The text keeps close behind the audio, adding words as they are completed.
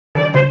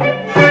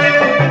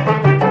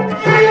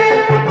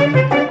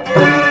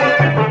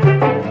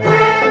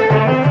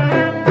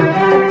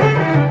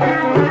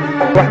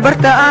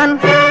waxbartaan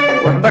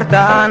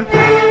waxbartaan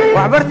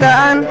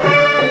waxbartaan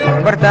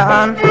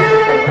waxbartaan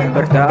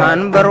waxbartaan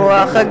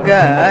barwaaqo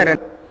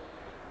gaaran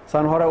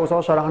saan hore u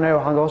soo sharaxnay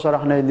waxaan soo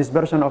sharaxnay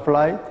dispersion of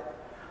light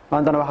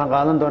maantana waxaan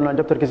qaadan doonaa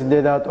chapterka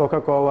 8aad oo ka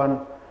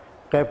kooban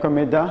qayb ka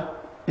mid ah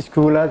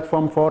iskuulaad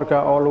form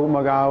 4ka oo lagu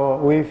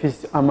magacaabo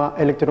waves ama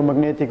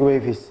electromagnetic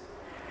waves.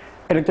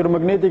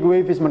 Electromagnetic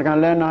waves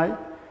markaan leenahay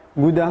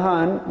guud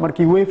ahaan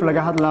markii wave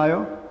laga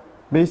hadlayo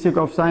basic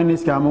of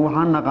science ka ama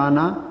waxaan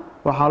naqaanaa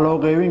waxaa loo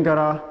qaybin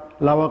karaa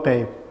laba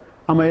qayb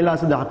ama ilaa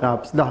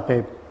saddex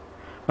qayb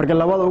marka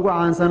labada ugu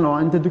caansan oo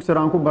inta dugsiga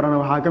aan ku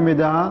barano waxaa ka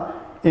mid ah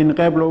in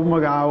qayb lagu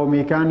magacaabo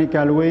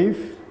mechanical wave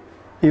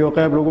iyo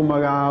qayb lagu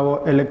magacaabo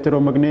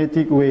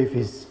electromagnetic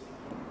waves.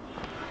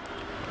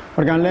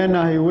 markaan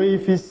leenahay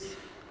waves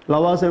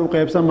labadaas ay u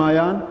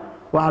qaybsamayaan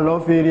waxa loo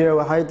fiiriyo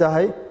waxay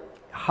tahay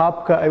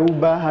habka ay u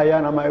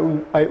baahayaan ama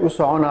ay u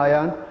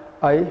soconayaan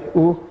ay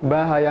u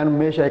baahayaan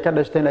meesha ay ka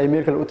dhashteen ay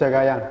meel kale u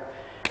tagayaan.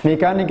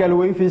 Mechanical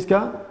waveska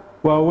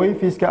waa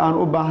waveska aan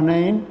u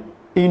baahnayn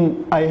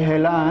in ay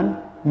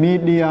helaan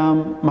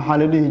medium maxaa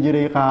la dhihi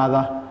jiray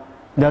qaada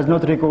does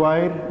not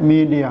require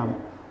medium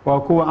waa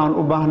kuwa aan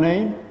u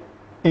baahnayn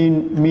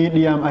in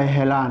medium ay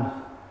helaan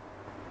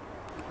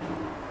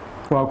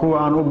waa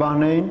kuwa aan u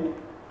baahnayn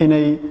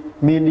inay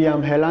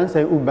medium helaan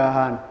say u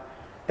baahan.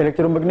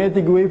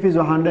 Electromagnetic waves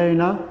waxaan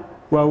dhahaynaa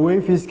waa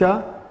waveska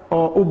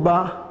oo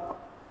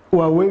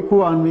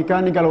kuwa aan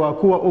mechanical waa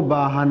kuwa u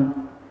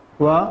baahan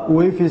waa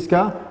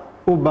waveska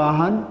u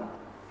baahan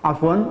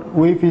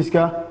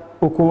waveska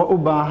kuwa u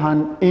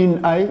baahan in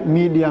ay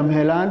medium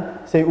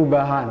helaan say u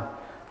baahan.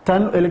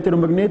 Tan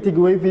electromagnetic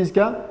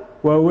waveska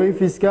waa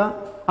waveska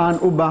aan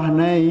u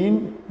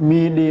baahnayn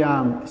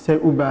medium say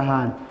u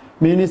baahan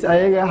means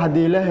ayaga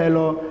hadii la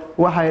helo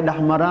waxay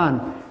dhaxmaraan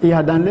iyo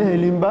hadaan la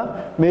helinba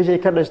meeshay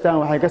ka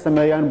dhashtaan waxay ka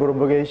sameeyaan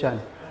propagation.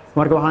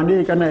 marka waxaan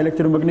dhihi karnaa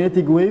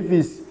electromagnetic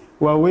waves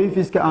waa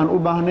waveska aan u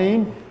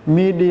baahnayn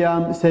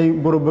medium say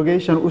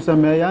propagation u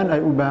sameeyaan ay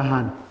u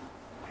baahan.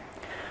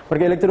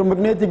 marka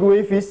electromagnetic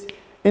waves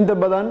inta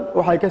badan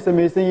waxay ka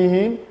sameeysan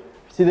yihiin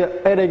sida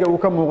ereyga uu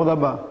ka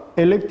muuqdaba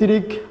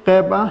electric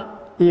qayb ah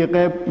iyo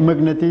qayb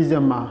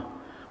magnetism ah.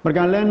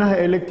 markaan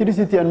leenahay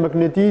electricity and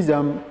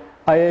magnetism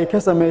ayay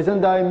ka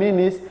sameeysan tahay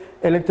means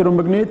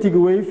electromagnetic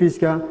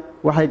waveska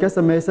waxay ka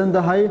sameeysan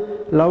tahay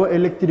laba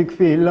electric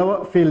field laba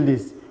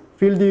fields.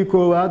 fieldiga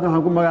koowaad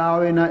waxaan ku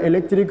magacaabeynaa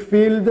electric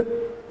field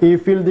iyo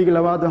fieldiga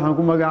labaad waxaan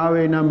ku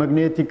magacaabeynaa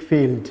magnetic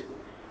field.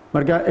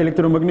 marka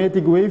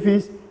electromagnetic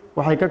waves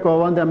waxay ka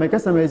kooban tahay ama ka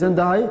sameeysan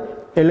tahay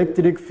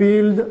electric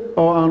field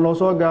oo aan loo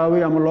soo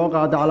gaabay ama loo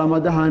qaado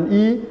calaamadahan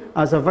E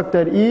as a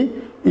factor E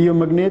iyo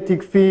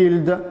magnetic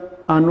field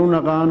aan u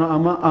naqaano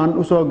ama aan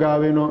u soo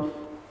gaabino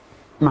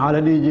maxaa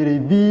la dhihi jiray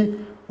B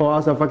oo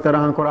as a factor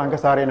ahaan kor aan ka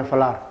saarayna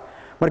falar.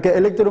 marka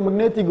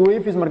electromagnetic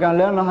waves markaan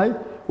leenahay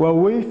waa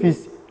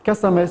waves ka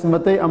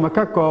sameysmatay ama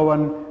ka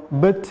kooban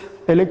bit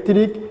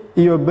electric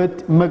iyo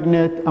bit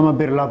magnet ama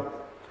birlab.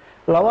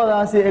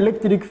 labadaasi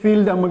electric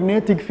field and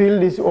magnetic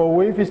field is oo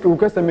waveska uu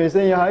ka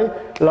sameeysan yahay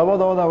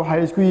labadooda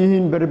waxay isku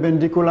yihiin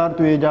perpendicular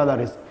to each other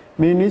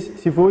means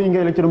sifooyinka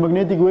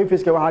electromagnetic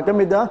waveska waxaa ka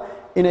mid ah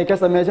inay ka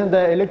sameeysan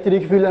tahay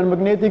electric field and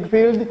magnetic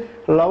field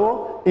labo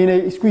inay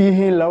isku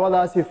yihiin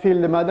labadaasi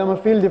field maadaama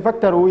field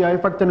factor uu yahay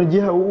factor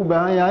jiha uu u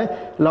baahan yahay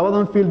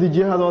labadan field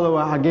jihadooda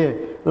waa xagee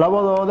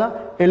labadooda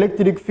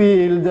electric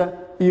field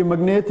iyo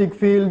magnetic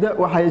field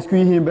waxay isku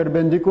yihiin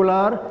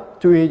perpendicular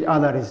to each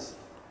other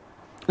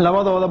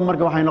labadooda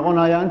marka waxay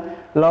noqonayaan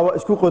laba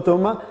isku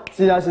qotoma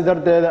sidaas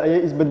darteeda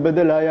ayay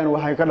isbadbedelayaan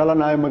waxay ka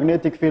dhalanayaan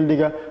magnetic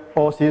fieldiga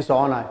oo sii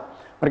soconay.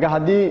 marka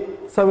hadii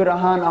sawir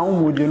ahaan aan u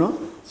muujino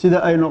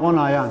sida ay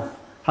noqonayaan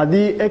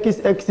hadii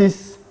x axis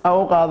aan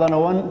u qaadano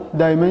one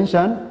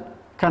dimension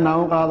kana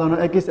aan u qaadano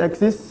x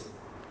axis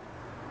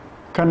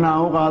kana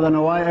aan u qaadano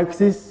y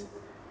axis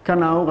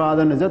kana aan u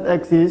qaadano z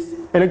axis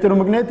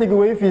electromagnetic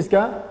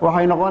waveska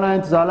waxay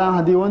noqonayaan tusaale ahaan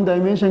hadii one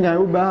dimension ay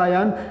u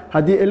baahayaan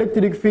hadii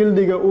electric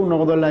fieldiga uu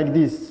noqdo like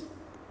this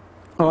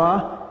oo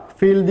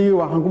fieldi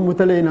waxaan ku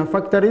mutaleynaa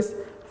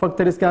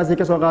factors kaasi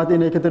ka soo qaatay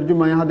inay ka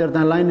tarjumayaan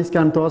hadeertan lines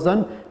kan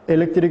toosan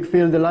electric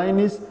field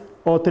lines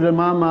oo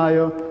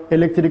tilmaamayo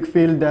electric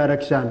field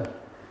direction.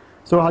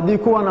 so hadii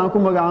kuwan aan ku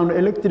magacaano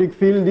electric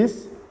fields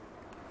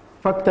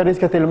factors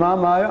ka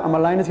tilmaamayo ama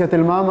lines ka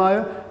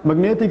tilmaamayo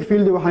magnetic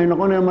field waxay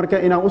noqonayaan marka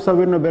inaan u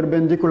sawirno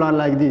perpendicular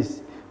like this.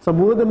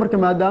 sabuurada marka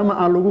maadaama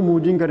aan lagu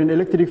muujin karin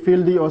electric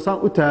field oo saan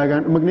u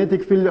taagan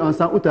magnetic field oo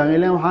saan u taagan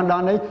ilaa waxaan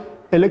dhahnay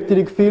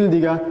electric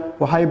fieldiga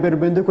waxay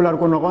perpendicular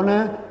ku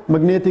noqonaa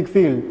magnetic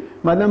field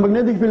maadaama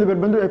magnetic field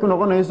perpendicular ku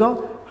noqonayso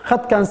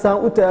khadkan saan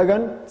u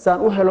taagan saan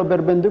u helo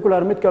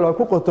perpendicular mid kale oo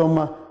ku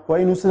qotoma waa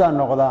inuu sidaa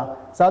noqdaa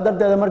saa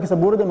darteeda marka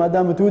sabuurada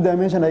maadaama two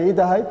dimension ay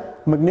tahay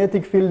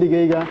magnetic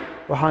fieldigayga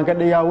waxaan ka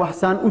dhigaa wax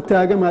saan u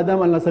taagan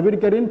maadaama aan la sabir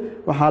karin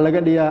waxaa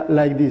laga dhigaa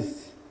like this.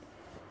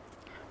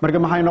 marka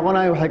maxay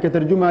noqonayaan waxay ka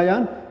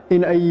tarjumayaan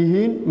in ay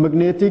yihiin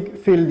magnetic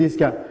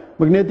fieldiska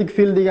magnetic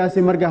fieldigaasi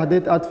marka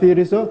haddii aad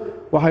fiiriso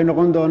waxay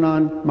noqon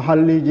doonaan maxaa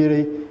la dhihi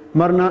jiray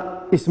marna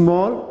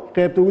small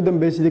qaybta ugu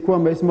dambeysay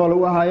kuwan bay small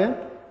u ahaayeen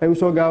ay u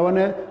soo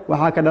gaabanee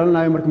waxaa ka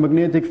dhalanayo marka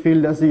magnetic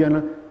field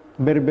asigana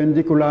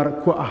perpendicular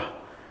ku ah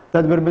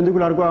dad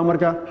perpendicular ku ah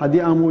marka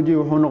haddii aan muujiyo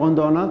wuxuu noqon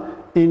doonaa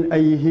in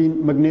ay yihiin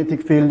magnetic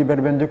field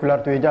perpendicular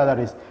to each other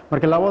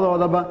marka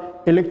labadoodaba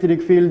electric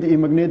field iyo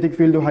magnetic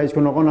field waxay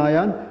isku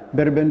noqonayaan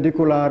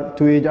perpendicular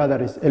to each other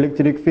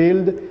electric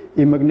field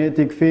iyo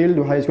magnetic field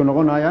waxay isku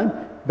noqonayaan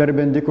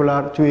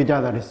perpendicular to each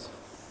other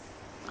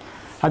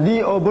haddii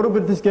oo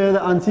propertieskeeda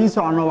aan sii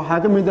socono waxaa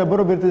ka mid ah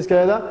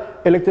propertieskeeda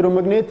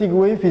electromagnetic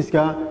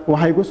waveska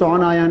waxay ku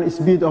soconayaan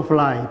speed of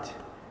light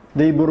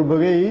they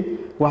propagate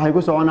waxay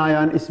ku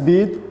soconayaan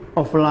speed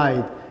of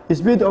light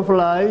speed of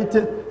light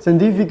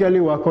scientifically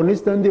waa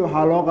constant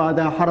waxaa loo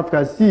qaadaa xarafka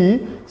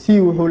c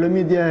wuxuu la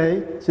mid yahay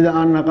sida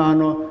aan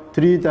naqaano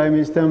 3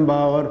 times 10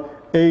 power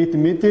 8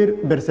 meter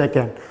per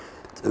second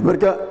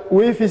marka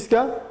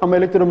waveska ama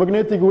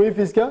electromagnetic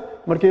waveska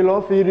markii loo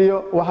fiiriyo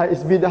waxay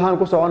speed ahaan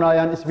ku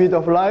soconayaan speed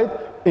of light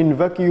in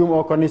vacuum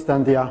oo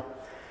constant ah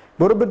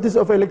properties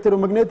of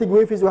electromagnetic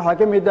waves waxaa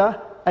ka mid ah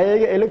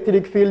ayaga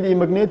electric field iyo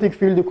magnetic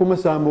field kuma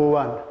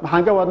saamoowaan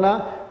maxaan ka wadnaa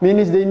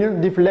means they will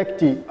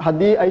deflect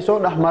haddii ay soo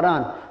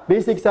dhaxmaraan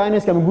basic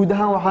science kama guud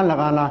ahaan waxaan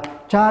naqaanaa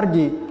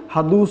charge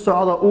hadduu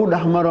socdo uu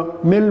dhaxmaro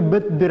meel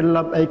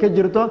birlab ay ka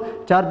jirto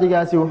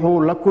chargigaasi wuxuu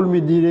la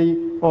kulmi jiray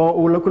oo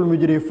uu la kulmi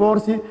jiray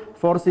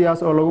forcegaas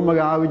oo lagu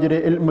magacaabi jiray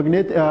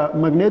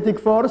magnetic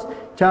force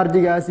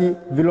chargigaasi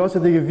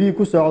velocity v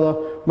ku socdo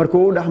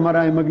markuu u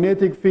dhaxmarayo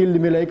magnetic field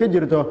meel ay ka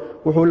jirto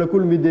wuxuu la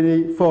kulmi jiray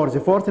force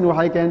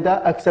waxay keentaa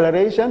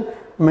acceleration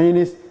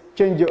means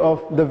change of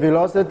the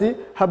velocity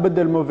ha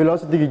bedelmo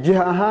velocity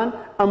jiha ahaan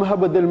ama ha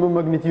bedelmo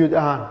magnitude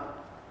ahaan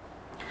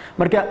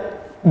marka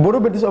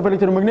properties of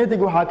electromagnetic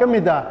waxaa ka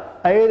mid ah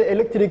ayada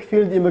electric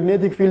field iyo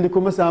magnetic field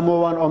kuma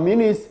saamoowaan oo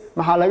means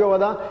maxaa laga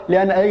wadaa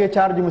liana ayaga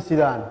charge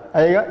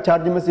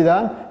ma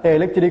sidaan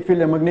electric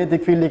field and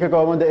magnetic field ka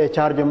koobanta ee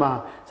charge maaha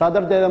saa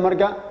darteeda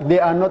marka they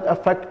are not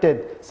affected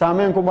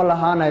saameyn kuma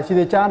lahaanayo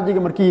sida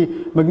chargiga markii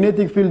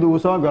magnetic field uu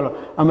soo galo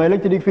ama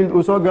electric field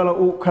uu soo galo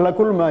uu kala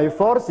kulmayo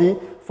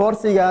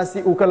forcigaasi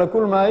uu kala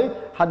kulmayo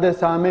hadda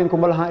saameyn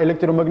kuma lahaan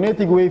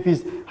electromagnetic waves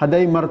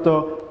hadday marto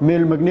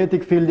meel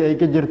magnetic field ay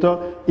ka jirto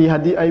iyo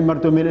haddii ay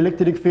marto meel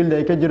electric field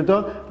ay ka jirto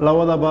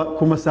labadaba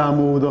kuma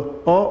saamowdo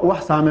oo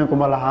wax saameyn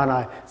kuma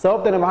lahaanayo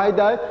sababtana maxay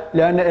tahay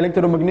liana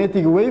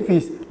electromagnetic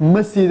waves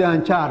ma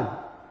sidaan charge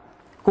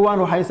kuwan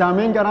waxay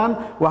saameyn karaan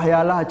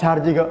waxyaalaha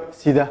chargiga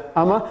sida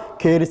ama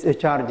carries a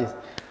charges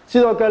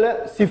sidoo kale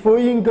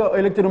sifooyinka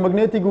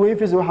electromagnetic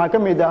waves waxaa ka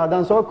mid ah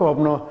haddaan soo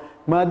koobno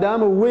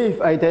maadaama wave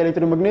ay tahay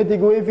electromagnetic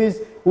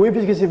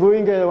waveska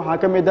sifooyinkeeda waxaa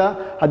ka mid ah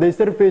hadday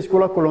surface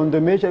kula kulanto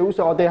meesha ay u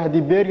socotay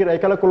haddii barrier ay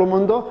kala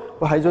kulumanto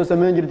waxay soo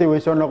samayn jirtay way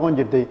soo noqon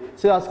jirtay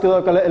sidaas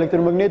sidoo kale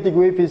electromagnetic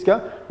waveska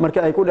marka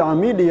ay ku dhacaan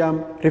medium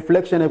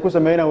reflection ay ku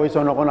sameynayaan way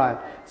soo noqonayaan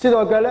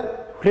sidoo kale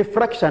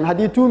refraction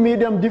haddii two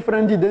medium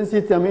different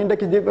density ama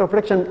index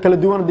refraction kala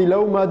duwan haddii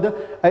laba maado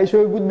ay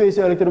soo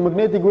gudbayso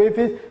electromagnetic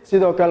waves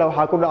sidoo kale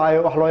waxaa ku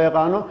dhacayo wax loo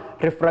yaqaano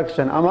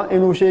refraction ama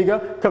inuu shayga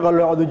ka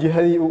qalloocdo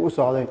jihadii uu u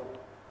socday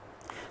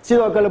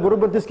sidoo kale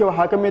propertieska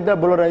waxaa ka mid ah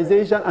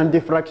polarization and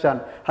diffraction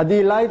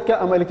haddii lightka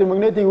ama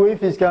electromagnetic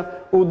waveska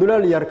uu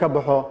dulal yar ka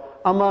baxo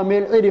ama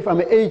meel cirif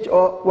ama age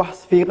oo wax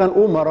fiiqan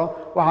uu maro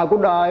waxaa ku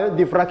dhacayo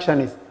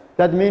diffractionist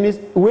that means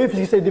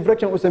waveska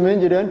diffraction u sameyn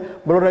jireen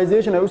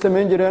polarization ay u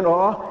sameyn jireen oo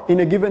ah in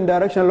a given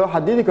direction loo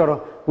xadidi karo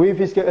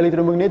waveska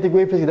electromagnetic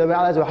waveska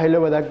dabeecadaas waxay la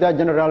wadaagtaa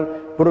general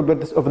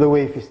properties of the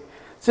waves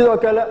sidoo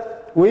kale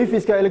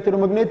waveska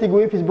electromagnetic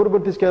waves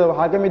propertieskeeda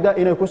waxaa ka mid ah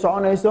inay ku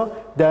soconayso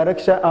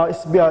direction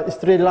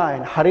straight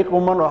line xariiq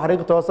quman oo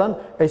xariiq toosan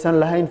aysan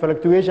lahayn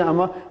fluctuation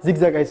ama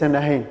zigzag aysan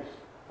ahayn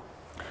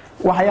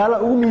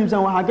waxyaalaha ugu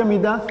muhiimsan waxaa ka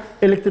mid ah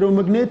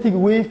electromagnetic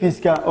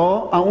waveska oo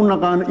aan u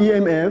naqaano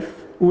EMF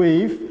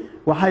wave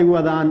waxay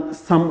wadaan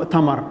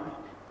tamar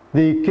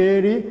they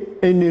carry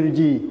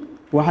energy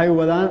waxay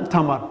wadaan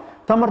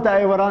tamarta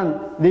ay wadaan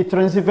they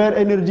transfer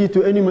energy to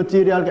any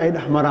material ay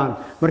dhaxmaraan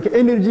marka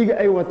energy-ga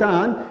ay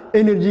wataan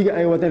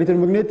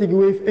electromagnetic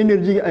wave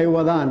energy-ga ay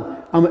wadaan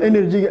ama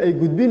energy-ga ay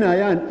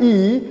gudbinayaan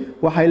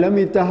waxay la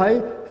mid tahay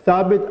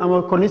thabit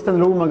ama constant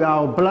lagu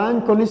magacaabo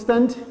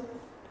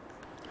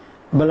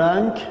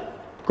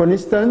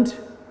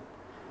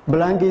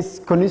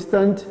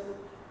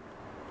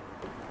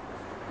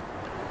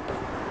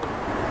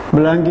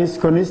Planck is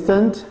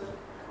constant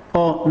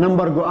oo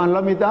number go-aan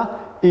la mid ah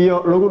iyo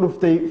lagu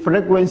dhuftay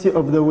frequency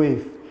of the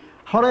wave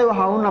horey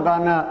waxaa u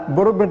naqaanaa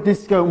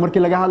propertieska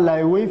markii laga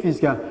hadlayo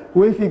waveska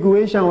wave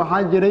equation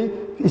waxaa jiray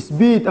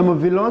speed ama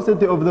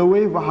velocity of the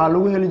wave waxaa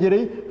lagu heli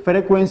jiray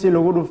frequency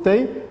lagu dhuftay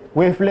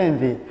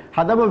wavelength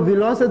haddaba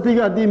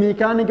velocity-ga haddii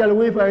mechanical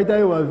wave ay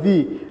tahay waa v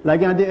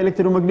laakiin haddii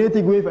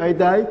electromagnetic wave ay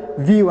tahay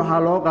v waxaa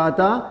loo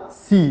qaataa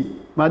c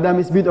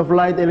maadaama speed of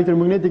light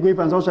electromagnetic wave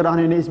aan soo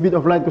sharaxnayna speed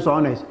of light ku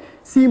soconayso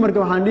c marka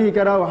waxaan dhihi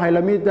karaa waxay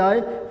la mid tahay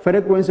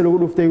frequency lagu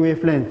dhuftay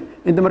wavelength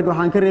inta marka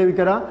waxaan ka reebi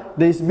karaa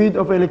the speed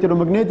of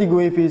electromagnetic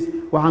waves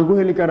waxaan ku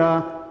heli karaa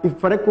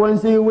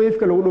frequency wave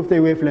ka lagu dhuftay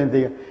wavelength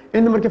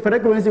inta marka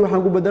frequency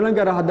waxaan ku bedelan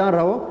karaa haddaan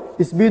rabo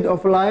speed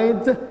of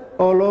light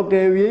oo loo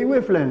qeybiyay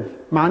wavelength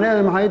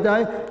macnaheedu maxay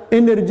tahay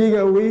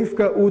energy-ga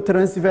wave-ka uu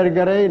transfer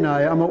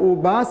gareynayo ama uu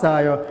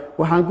baasayo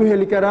waxaan ku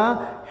heli karaa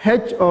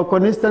h oo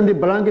constant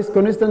Planck's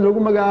constant lagu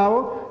magacaabo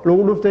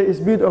lagu dhuftay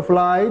speed of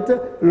light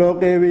loo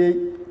qeybiyay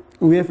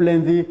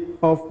wavelength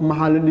of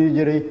maxaa la dhihi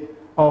jiray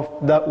of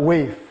the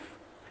wave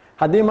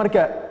haddii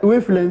marka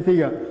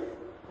wavelength-ga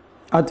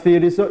aad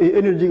fiiriso iyo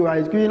energy-ga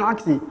waxay isku yihiin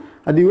cagsi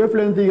haddii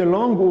wavelength-ga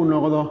long uu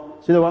noqdo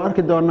sida waan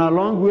arki doonaa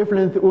long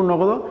wavelength uu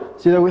noqdo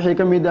sida wixii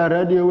ka mid ah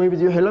radio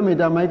waves wixii la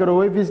mid ah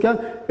microwaves-ka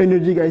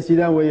energy-ga ay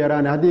sidaan way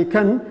yaraan haddii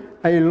kan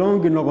ay long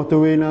noqoto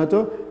weynaato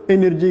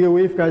energy-ga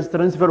wave-kaas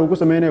transfer uu ku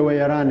sameeynaya way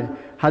yaraan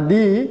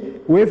haddii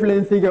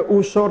wavelength-ga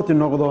uu short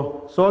noqdo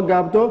soo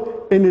gaabto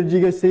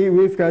energy-ga say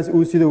wave-kaas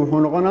uu sida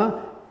wuxuu noqonaa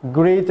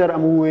greater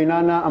ama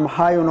weynaana ama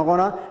high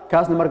noqona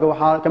kaasna marka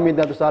waxaa ka mid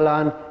ah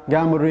tusaalahan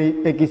gamma ray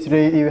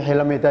x-ray iyo wixii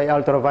la mid ah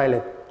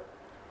ultraviolet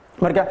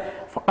marka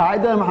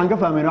qaacidada waxaan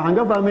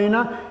ka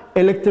fahmaynaa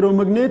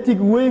electromagnetic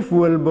wave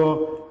walbo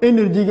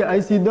energy-ga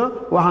ay sido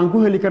waxaan ku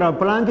heli karaa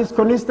Planck's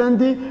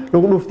constant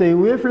lagu dhuftay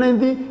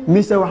wavelength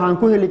mise waxaan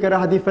ku heli karaa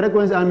haddii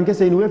frequency aan ka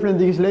sayn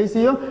wavelength la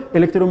siiyo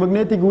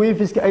electromagnetic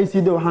waves ka ay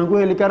sido waxaan ku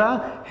heli karaa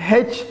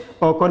h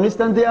oo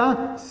constant ah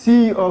c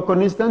oo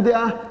constant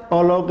ah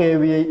oo loo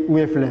qeybiyay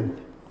wavelength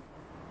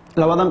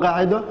labadan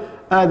qaacido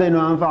aad ay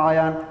noo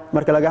anfacayaan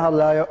marka laga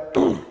hadlayo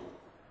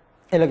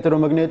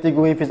electromagnetic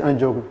waves aan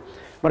joogno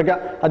marka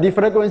haddii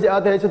frequency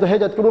aad haysato h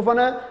aad ku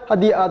dhufana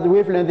haddii aad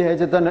wavelength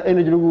haysatana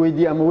energy lagu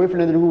weydiiyo ama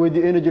wavelength lagu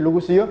weydiiyo energy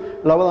lagu siiyo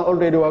labadan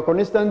already waa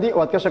constant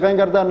waad ka shaqayn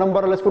kartaa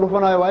number la isku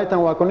dhufanayo waa tan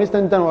waa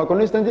constant tan waa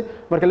constant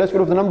marka la isku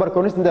dhufto number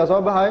constant ah soo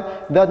baxay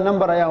that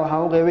number ayaa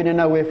waxaan u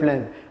qeybinaynaa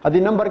wavelength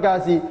haddii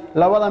numberkaasi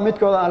labada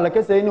midkooda aan la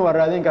ka saynin waa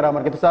raadin karaa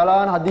marka tusaale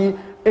ahaan haddii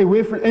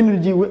wave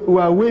energy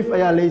waa wave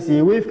ayaa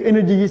leysiyay wave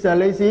energy-giisa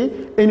leysiyay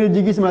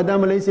energy-giisa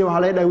maadaama leysiyay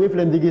waxaa la dhahay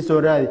wavelength-giisa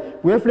soo raadi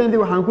wavelength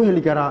waxaan ku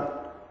heli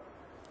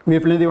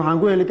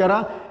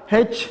karaa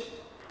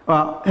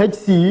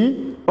hc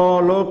oo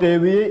loo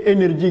qeybiyay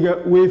energy-ga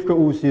wave-ka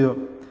uu sido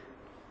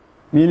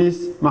means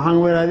maxaan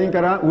raadin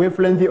karaa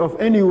wavelength of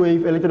any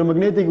wave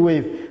electromagnetic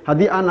wave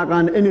haddii aan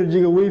aqaan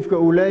energy-ga wave-ka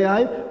uu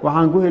leeyahay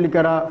waxaan ku heli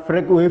karaa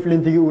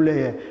wavelength-gi uu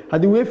leeyahay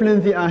haddii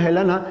wavelength aan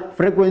helana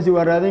frequency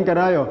waa raadin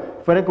karaayo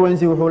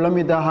frequency wuxuu la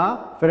mid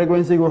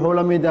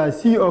ahaa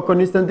c oo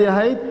constant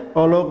ahayd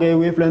oo loo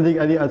qeybiyay wavelength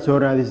adii aad soo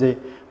raadisay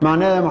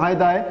macnaheedu maxay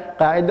tahay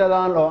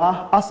qaacidadan oo ah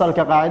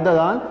asalka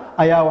qaacidadan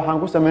ayaa waxaan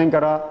ku sameyn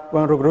karaa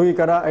waan rogrogi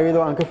karaa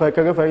iyadoo aan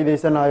kaga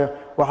faa'iideysanayo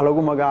wax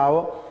lagu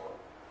magacaabo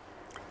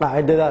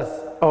qaacidadaas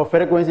oo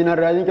frequency aan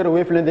raadin karo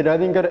wavelength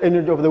raadin karo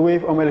energy of the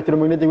wave or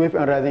electromagnetic wave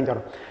aan raadin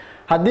karo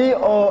haddii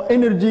oo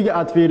energy-ga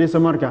aad fiiriso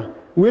marka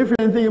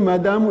wavelength-ga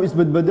maadaama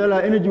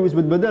isbedbedelayo energy uu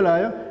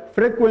isbedbedelayo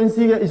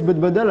frequency-ga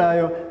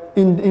isbedbedelayo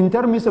in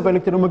terms of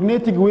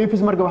electromagnetic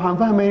waves marka waxaan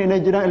fahmaynaa inay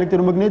jiraan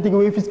electromagnetic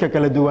waves ka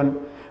kala duwan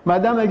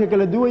maadaama ay ka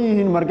kala duwan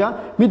yihiin marka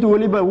mid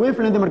waliba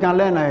wavelength markaan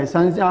leenahay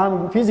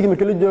physics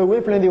marka la joogo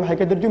wavelength waxay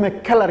ka tarjumay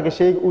color-ka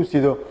shayga uu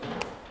sido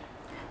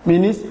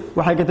means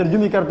waxay ka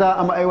tarjumi kartaa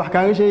ama ay wax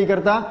kaaga sheegi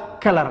kartaa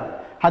color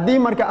haddii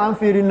marka aan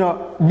fiirino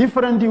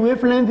different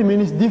wavelength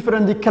means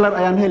different color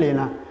ayaan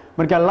helaynaa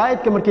marka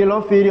light-ka markii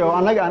loo fiiriyo oo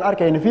anaga aan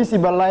arkayno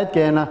visible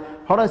light-keena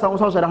hore isaan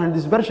usoo sharaxnay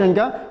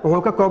dispersion-ka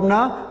wuxuu ka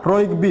koobnaa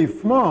roig beef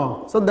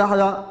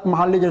saddexda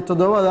maxaa la jira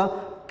toddobada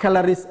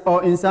colors oo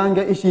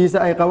insaanka ishiisa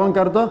ay qaban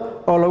karto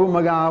oo lagu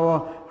magacaabo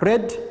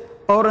red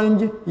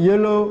orange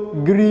yellow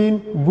green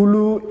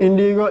blue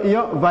indigo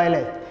iyo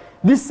violet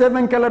these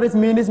 7 colors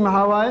means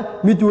maxaa waaye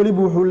mid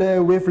waliba wuxuu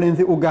leeyahay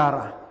wavelength u gaar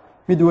ah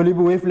mid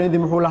waliba wavelength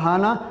muxuu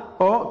lahaana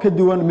oo ka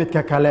duwan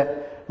midka kale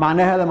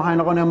macnaheedu maxay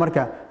noqonaysaa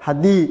marka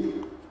haddii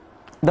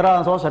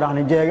daraadan soo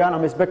sharaxnay jeegaan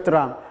ama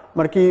spectrum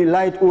markii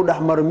light uu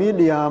dhaxmaro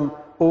medium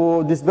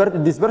oo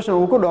dispersion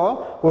uu ku dhaco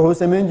wuxuu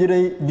sameyn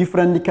jiray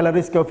different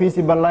colors ka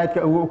visible light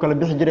ka uu kala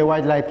bixi jiray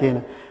white light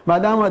keena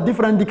maadaama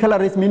different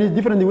colors means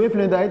different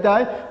wavelength ay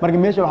tahay marka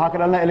meesha waxa ka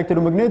dhalanaya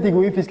electromagnetic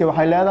waves ka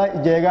waxay leedahay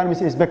jeegaan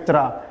mise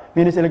spectra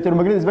means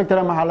electromagnetic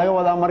spectrum waxa laga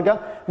wadaa marka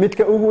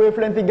midka ugu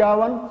wavelength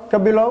gaaban ka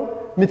bilow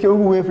midka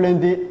ugu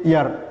wavelength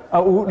yar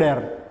oo ugu dheer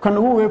kan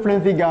ugu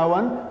wavelength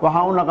gaaban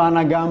waxa uu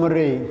naqaanaa gamma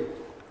ray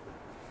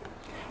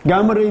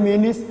gamma ray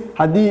means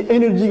haddii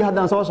energy-ga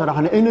haddaan soo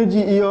sharaxno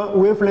energy iyo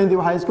wavelength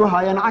waxay isku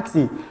hayaan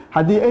cagsi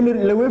haddii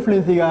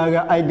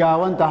wavelength-gaaga ay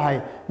gaaban tahay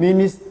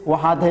means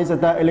waxaad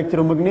haysataa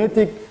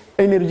electromagnetic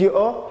energy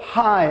oo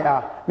high ah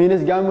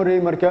means gamma ray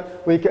marka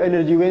way ka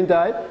energy weyn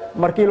tahay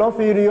markii loo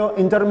fiiriyo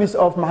in terms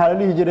of maxaa la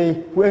dhihi jiray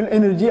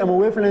energy ama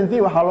wavelength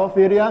waxaa loo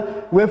fiiriyaa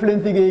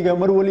wavelength-gayga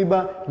mar waliba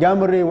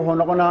gamma ray wuxuu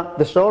noqonaa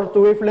the short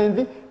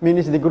wavelength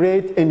means the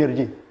great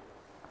energy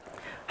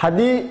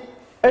haddii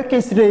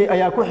X-ray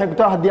ayaa ku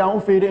xigto haddii aan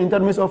u fiiriyo in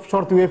terms of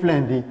short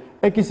wavelength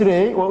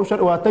x-ray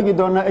waa tagi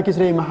doonaa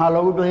x-ray maxaa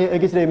loogu bixiyay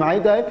x-ray maxay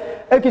tahay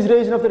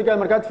x-rays naftirka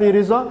markaad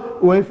fiiriso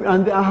way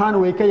andi ahaan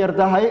way ka yar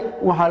tahay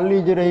waxa la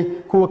dhihi jiray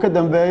kuwa ka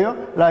dambeeyo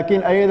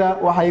laakiin ayada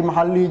waxay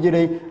maxaa la dhihi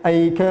jiray ay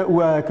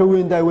ka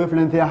weyn tahay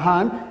wavelength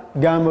ahaan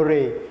gamma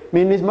ray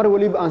means mar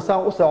waliba aan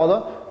saan u socdo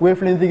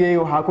wavelength-gayga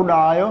waxaa ku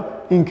dhacayo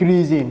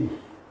increasing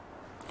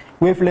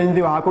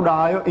wavelength waxaa ku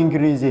dhacayo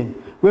increasing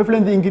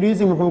wavelength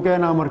increasing wuxuu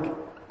keenaa marka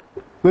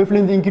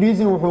wavelength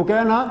increasing wuxuu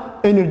keenaa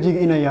energy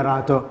inay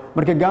yaraato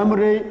marka gamma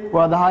ray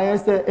waa the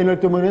highest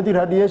electromagnetic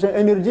radiation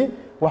energy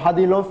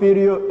waxaadii loo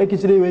fiiriyo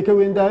x-ray way ka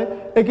weyn tahay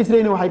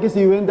x-rayna waxay ka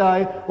sii weyn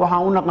tahay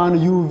waxaan u naqaano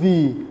UV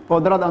oo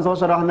darad aan soo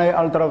sharaxnay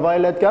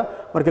ultraviolet-ka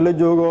marka la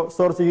joogo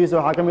source-giisa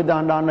waxaa ka mid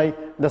ah dhaanay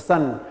the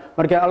sun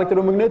marka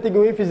electromagnetic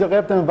waves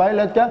qaybtan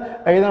violet-ka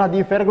ayadana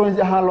haddii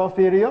frequency ahaan loo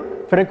fiiriyo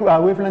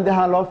wavelength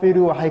ahaan loo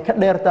fiiriyo waxay ka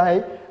dheer tahay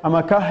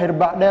ama ka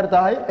hirbac dheer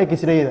tahay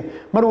x-rayda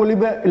mar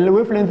waliba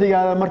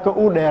wavelength-gaada marka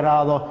uu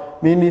dheeraado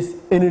means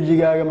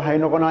energy-gaaga maxay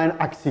noqonayaan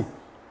cagsi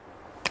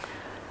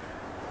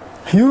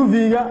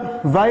UV-ga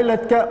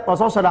violet-ka waa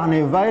soo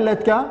sharaxnay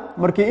violet-ka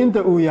markii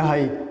inta uu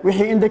yahay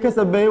wixii inta ka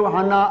sabeeyay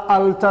waxaana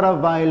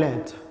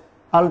ultraviolet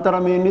ultra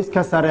means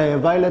ka sareeya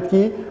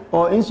violet-kii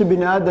oo insha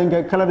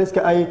bini'aadanka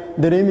colorska ay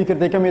dareemi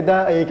kartay ka mid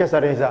ah ayay ka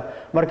sareysaa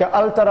marka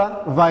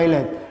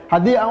ultraviolet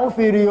haddii aan u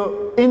fiiriyo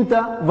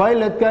inta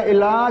violet-ka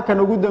ilaa kan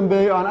ugu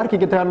dambeeyo aan arki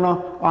karno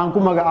waxaan ku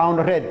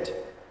magacaawno red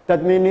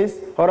that means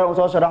hore u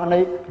soo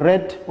sharaxnay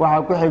red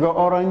waxa ku xigo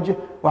orange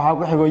waxa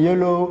ku xigo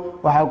yellow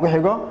waxa ku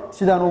xigo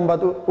sidaan uun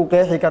baad u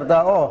qeexi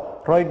kartaa oo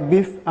roig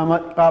beef ama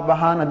qaab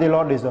ahaan haddii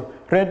loo dhiso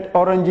red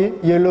orange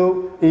yellow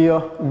iyo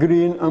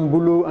green and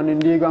blue and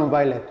indigo and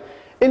violet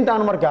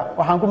intaan marka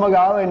waxaan ku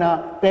magacaabaynaa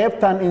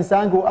qaybtan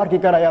insaanku uu arki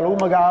kara ayaa lagu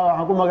magacaaba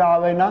waxaan ku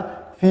magacaabaynaa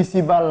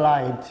visible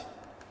light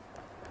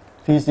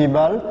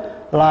visible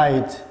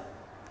light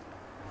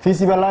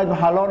visible light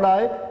maxaa loo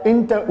dhahay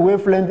inta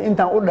wavelength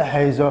intaan u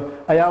dhaxayso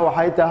ayaa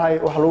waxay tahay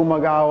wax lagu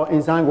magacaabo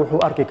insaanku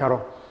wuxuu arki karo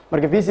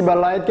marka visible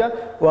light-ka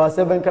waa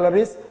 7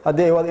 colors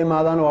haddii ay wada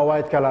imaadaan waa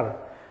white color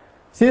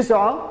sii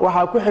soco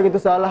waxaa ku xiga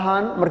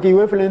tusaalahaan markii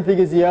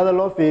wavelength-ga ziyaado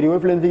loo fiiriyo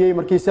wavelength-ga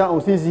markii saa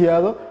uu sii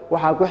ziyaado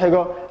waxaa ku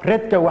xigo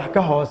red-ka wax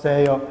ka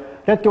hooseeyo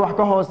red-ka wax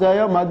ka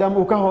hooseeyo maadaama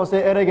uu ka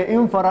hooseeyo ereyga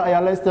infra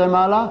ayaa la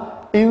isticmaalaa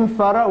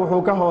infra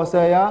wuxuu ka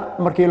hooseeyaa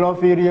markii loo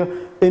fiiriyo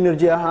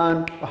energy ahaan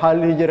waxaa la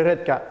dhihi jiray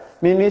red-ka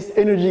means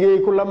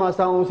energy-gayga kulama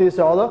saan uu sii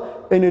socdo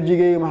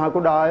energy-gayga maxaa ku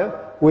dhacayo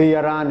way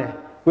yaraane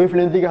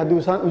wavelength-ga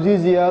hadduu saan usii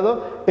ziyaado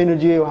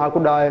energy-gayga waxaa ku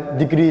dhacayo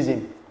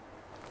decreasing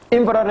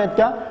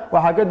infrared-ka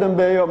waxaa ka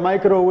dambeeyo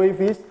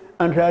microwaves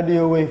and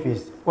radio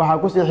waves waxaa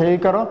ku sii xigi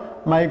karo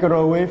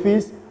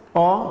microwaves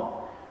oo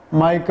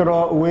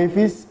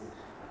microwaves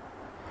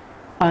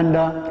and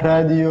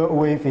radio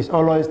waves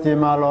oo loo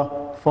isticmaalo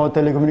for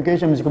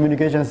telecommunications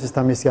communication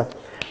systemska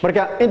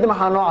marka inta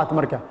maxaa noo cad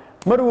marka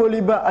mar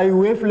waliba ay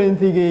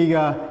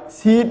wavelength-gayga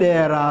sii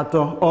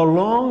dheeraato oo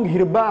long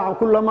hirbaaca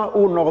kulama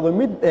uu noqdo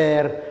mid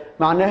dheer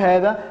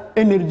macnaheeda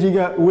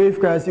energy-ga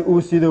wave-kaasi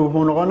uu sido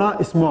wuxuu noqonaa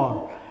small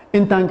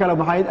intaan kale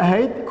maxay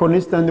ahayd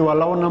constant waa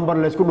laba number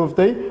la isku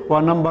dhuftay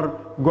waa number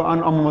go'an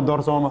ama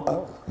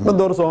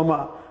madoorsoma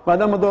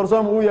maadaama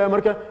madoorsoma uu yahay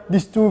marka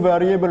these two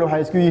variable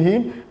waxay isku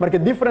yihiin marka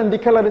different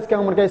colors-ka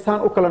markay saan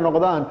u kala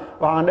noqdaan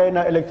waxaan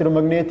dhahaynaa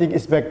electromagnetic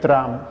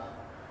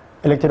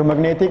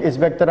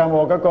spectrum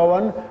oo ka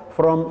kooban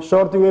from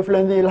short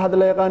wavelength ilaa hadda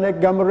la yaqaano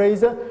gamma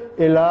rays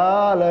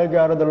ilaa laga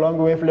gaaro the long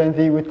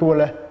wavelength with kuwa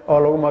leh oo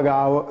lagu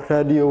magacaabo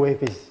radio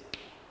waves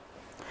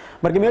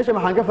marka meesha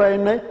waxaan ka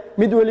faa'iidnay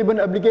mid waliba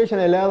application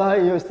ay leedahay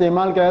iyo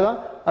isticmaalkeeda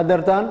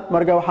adartaan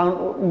marka waxaan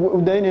u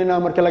daynaynaa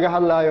marka laga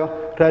hadlaayo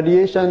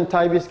radiation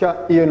typeska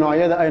iyo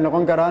noocyada ay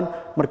noqon karaan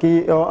markii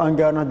oo aan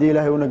gaarno haddii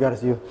ilaahay una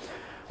gaarsiiyo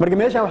marka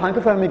meeshaan waxaan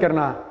ka fahmi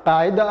karnaa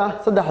qaacida ah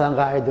saddexdan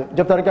qaacido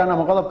jabtarkan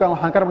ama qodobkan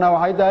waxaan ka rabnaa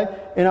waxay tahay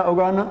inaan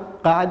ogaano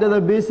qaacidada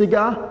basic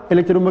ah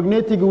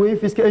electromagnetic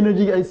waveska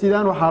energy ay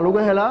sidaan waxaa lagu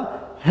helaa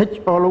h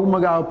oo lagu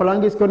magacaabo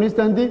Planck's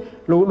constant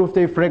lagu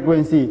dhuftay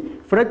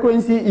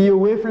frequency iyo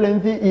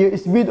wavelength iyo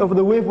speed of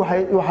the wave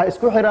waxa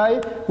isku xiraay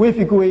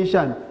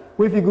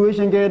wave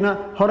equation-keena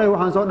hore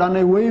waxaan soo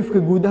dhahnay wave-ka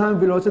guud ahaan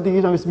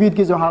velocity-giisa ama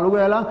speed-kiisa waxaa lagu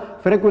helaa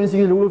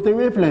frequency-giisa lagu dhuftay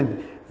wavelength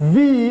v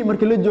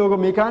markii la joogo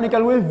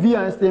mechanical wave v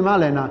aan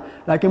isticmaalaynaa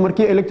laakiin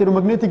markii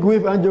electromagnetic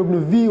wave aan joogno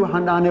v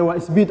waxaan dhahnay waa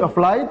speed of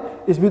light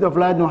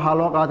waxaa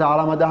loo qaataa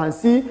calaamad ahaan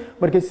c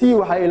marka c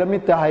waxay ila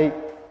mid tahay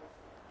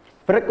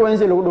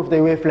frequency lagu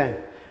dhuftay wavelength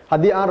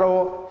haddii aan rabo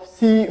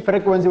c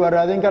frequency waa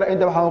raadin kara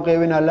inta waxaan u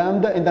qaybinaa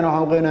lambda intana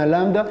waxaan u qaybinaa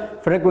lambda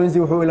frequency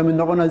wuxuu ila mid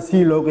noqonaa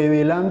c loo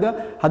qaybiyay lambda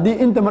haddii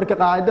inta marka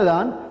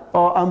qaacidadan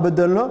oo aan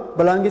bedelno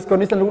Planck's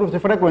constant lagu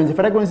dhuftay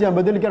frequency aan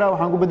bedeli karaa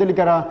waxaan ku bedeli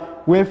karaa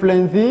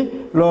wavelength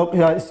loo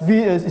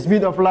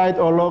speed of light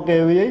oo loo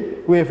qaybiyay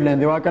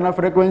wavelength waa kana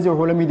frequency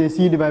wuxuu la mid yahay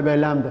c divided by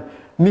lambda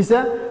mise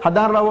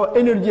haddaan rabo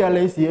energy aan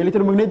leeysiiyo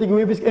electromagnetic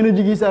waves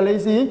energy-giisa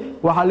leeysiiyo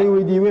waxaa la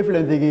weydiiyay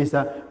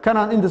wavelength-giisa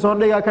kanaan inta soo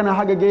dhigaa kana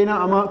xagga geynaa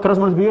ama cross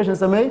multiplication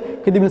sameey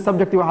kadibna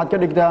subject waxaad ka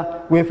dhigtaa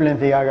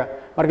wavelength-gaaga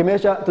marka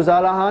meesha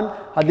tusaale ahaan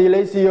haddii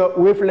la siiyo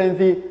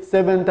wavelength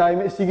 7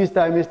 times 6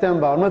 times 10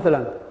 power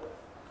مثلا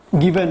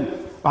given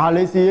waxaa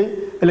la siiyey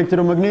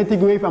electromagnetic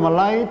wave ama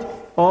light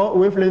oo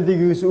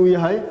wavelengthgiisu uu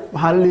yahay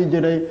waxaa la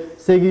jiray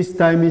 6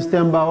 times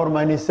 10 power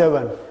minus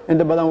 7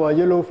 inta badan waa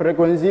yellow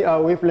frequency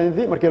wavelength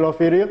markii loo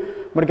fiiriyo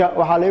marka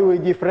waxaa la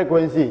weydiiyey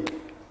frequency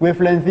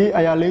wavelength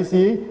ayaa la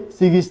siiyey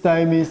 6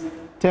 times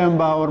 10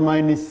 power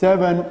minus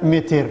 7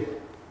 meter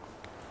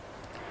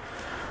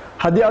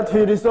haddii aad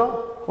fiiriso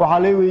waxaa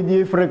la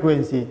weydiiyey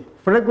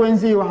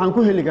frequency waxaan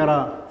ku heli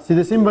karaa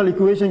sida simple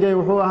equation-ka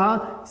wuxuu ahaa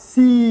c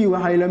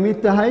waxay la mid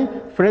tahay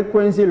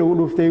frequency lagu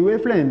dhuftay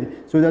wavelength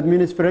so that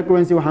means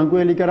frequency waxaan ku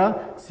heli karaa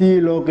c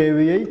loo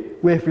qeybiyey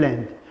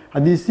wavelength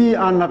haddii c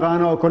aan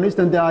naqaano oo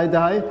constant ay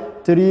tahay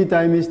 3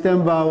 times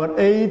 10 power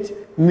 8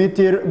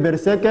 meter per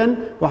second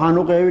waxaan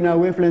u qeybinaa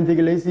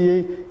wavelength-ga la siiyey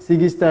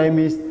 6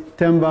 times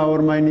 10 power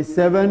minus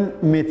 7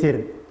 meter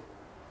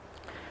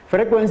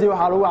frequency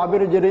waxaa lagu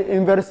cabiri jiray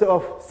inverse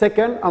of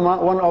second ama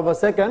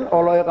 1/second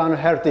oo loo yaqaano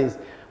hertz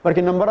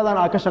markii nambaradan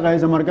aad ka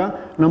shaqeyso marka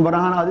nambar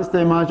ahaan aad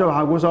isticmaasho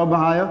waxaa ku soo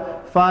baxayo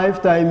 5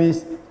 times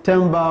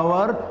 10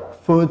 power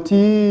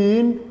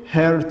 14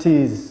 hertz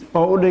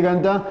oo u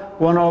dhiganta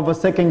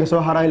 1/second ka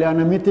soo haray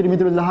leana meter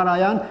la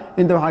harayaan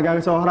inta waxaa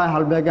kaaga soo haray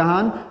halbeeg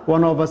ahaan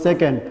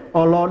 1/second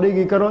oo loo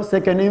dhigi karo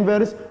second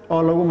inverse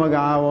oo lagu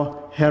magacaabo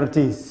hertz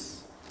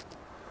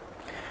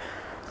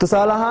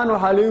tusaale ahaan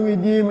waxaa la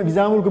weydiiyey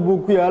example-ka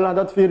buug ku yaala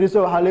haddaad fiiriso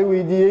waxaa la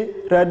weydiiyey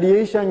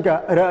radiation-ka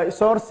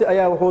source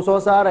ayaa wuxuu soo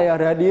saarayaa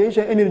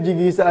radiation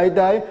energy-giisa ay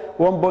tahay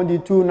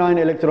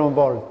 1.29 electron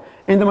volt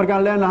inta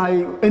markaan leenahay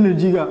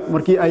energy-ga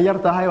markii ay yar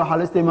tahay waxaa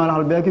la isticmaala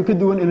halbeegyo ka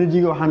duwan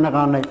energy-ga waxaan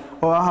naqaanay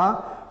oo ahaa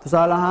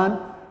tusaale ahaan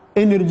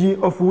energy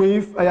of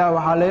wave ayaa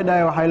waxaa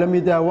leedhahay waxay la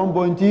mid tahay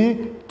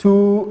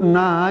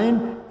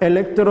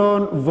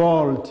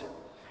 1.29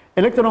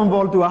 electron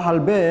volt waa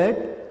halbeeg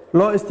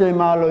loo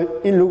isticmaalo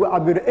in lagu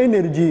cabiro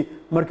energy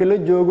marka la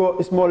joogo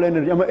small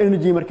energy ama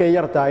energy markay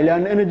yar tahay ilaa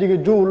energy-ga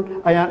joule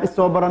ayaan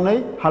soo baranay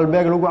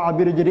halbeeg lagu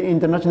cabiri jiray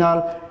international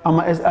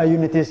ama SI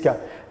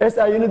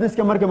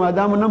unitska marka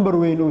maadaama number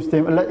weyn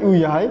uu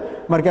yahay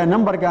marka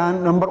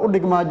number u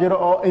dhigmaa jiro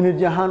oo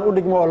energy ahaan u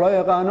dhigmo oo loo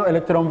yaqaano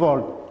electron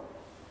volt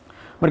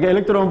marka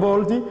electron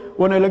volt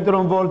 1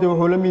 electron volt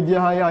wuxuu la mid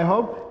yahay I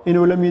hope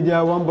inuu la mid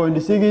yahay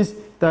 1.6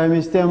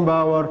 times 10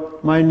 power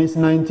minus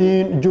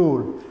 19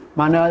 joule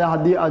macnaheedu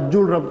haddii aad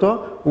joule rabto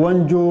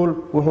 1 joule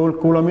wuxuu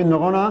kula mid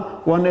noqonaa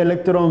 1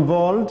 electron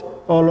volt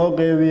oo loo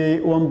qeybiyey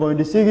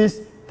 1.6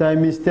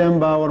 times 10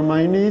 power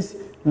minus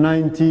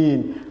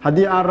 19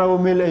 haddii aan rabo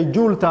meel ay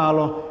joule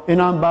taalo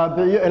inaan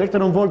baabi'iyo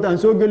electron volt aan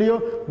soo geliyo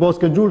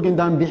booska joule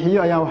intaan bixiyo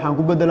ayaa waxaan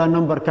ku bedelaa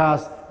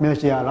numberkaas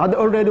meesha yaala hadda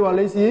already waa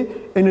la siiyey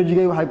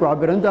energy-gay waxay ku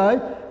cabiran tahay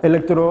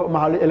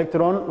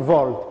electron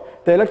volt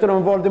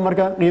electron volt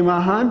marka qiimo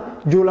ahaan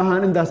joule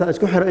ahaan intaas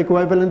isku xir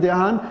equivalent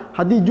ahaan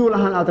haddii joule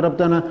ahaan aad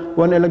rabtana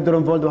 1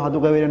 electron volt waxaad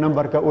u qeybinaysaa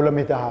numberka uu la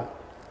mid ahaa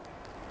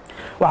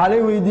waxaa la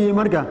weydiiyey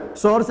marka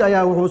source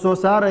ayaa wuxuu soo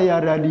saarayaa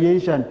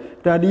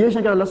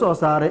radiation-ka la soo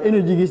saaray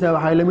energy-giisa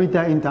waxay la mid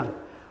tahay intaan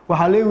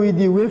waxaa la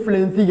weydiiyey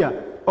wavelength-ga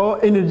oo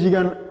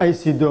energy-gan ay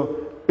sido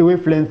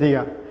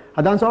wavelength-ga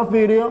haddaan soo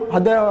fiiriyo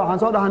waxaan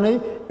soo dhahnay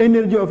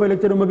energy of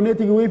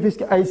electromagnetic waves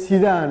ay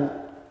sidaan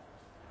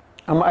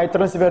ama ay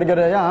transfer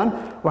gareeyaan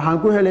waxaan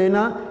ku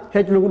helaynaa h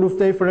lagu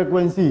dhuftay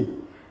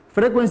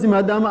frequency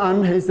maadaama aan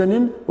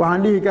haysanin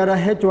waxaan dhihi karaa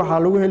h waxaa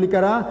lagu heli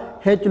karaa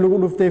h lagu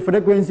dhuftay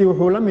frequency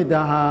wuxuu la mid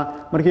ahaa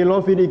markii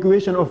loo fiiriyo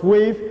equation of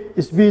wave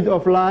speed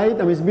of light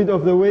ama speed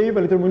of the wave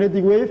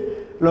electromagnetic wave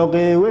loo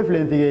qeybiyey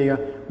wavelength-gayga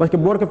marka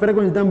boorka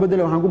frequency dan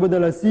bedelo waxaan ku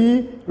bedelaa c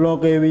loo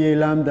qeybiyey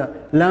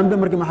lambda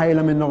marka maxay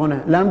la mid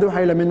noqonaa lambda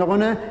waxay la mid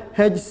noqonaa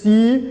hc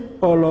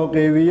oo loo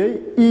qeybiyey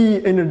e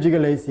energy-ga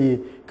la siiyey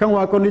kan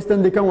waa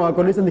constant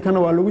kana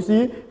waa lagu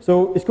siiyey so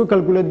isku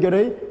calculate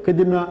garay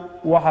kadibna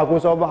waxaa ku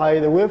soo baxay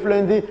the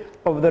wavelength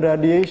of the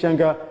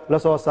radiation-ka la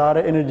soo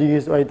saaray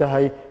energy-giisu ay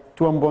tahay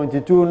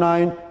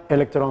 1.29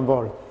 electron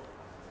volt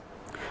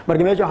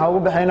marka meesha waxaa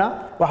ugu baxaynaa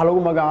waxa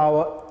lagu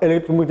magacaabo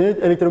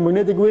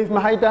electromagnetic wave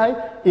maxay tahay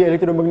iyo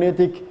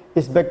electromagnetic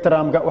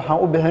spectrum-ka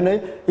waxaan u bixinay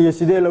iyo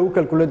sidee lagu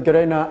calculate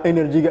garaynaa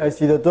energy-ga ay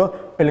sidato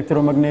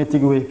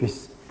electromagnetic waves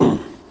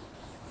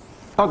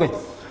okay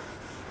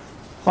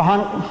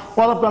waxaan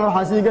qodobkan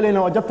waxaan sii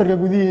galaynaa waa chapterka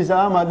gudihiisa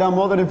maadaama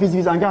modern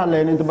physics aan ka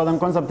hadlayno inta badan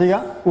conceptiga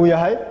uu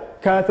yahay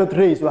cathode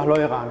rays wax loo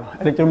yaqaano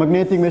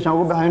electromagnetic meeshaan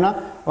ugu baxaynaa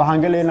waxaan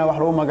galaynaa wax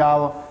lagu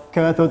magacaabo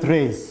cathode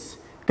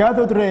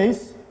rays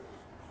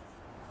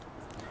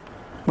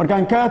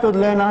markaan cathode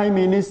leenahay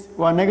means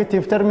waa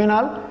negative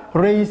terminal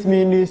rays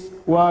means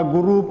waa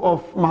group of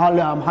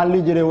maxaa la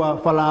jiray waa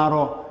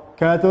falaaro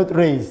cathode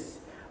rays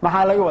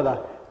maxaa laga wadaa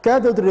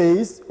cathode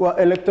rays waa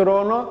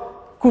electrono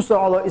ku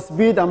socdo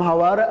speed ama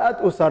hawaare aad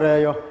u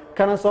sareeyo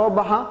kana soo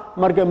baxa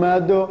marka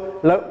maado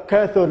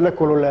cathode la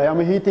kululeeyo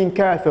ama heating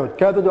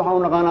cathode waxaan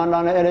u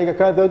naqaanaa ereyga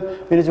cathode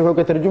means wuxuu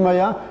ka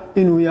tarjumayaa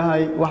inuu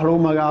yahay wax lagu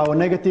magacaabo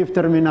negative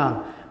terminal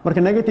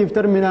marka negative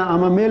terminal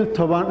ama meel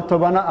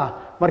tobana ah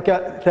marka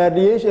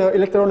radiation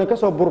electron ka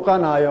soo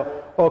burqanayo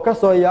oo ka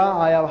soo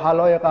yaacaya waxaa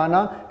loo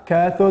yaqaanaa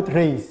cathode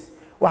rays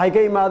waxay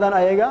ka imaadaan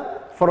ayaga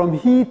from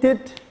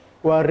heated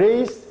waa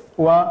rays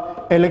waa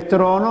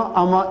electrono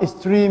ama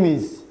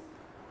streams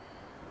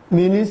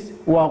means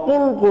waa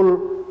qulqul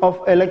of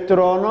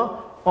electrono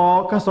oo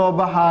ka soo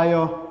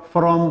baxayo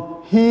from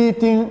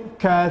heating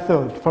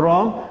cathode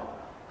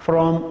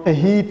from a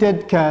heated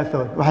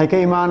cathode waxay ka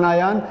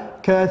imaanayaan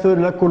cathode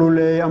la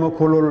kululeeyo ama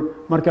kulul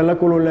marka la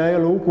kululeeyo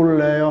lagu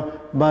kululeeyo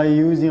by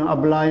using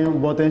applying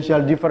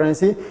potential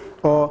difference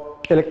oo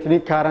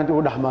electric current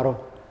uu dhaxmaro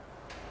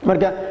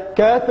marka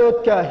cathode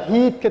ka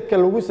heat-ka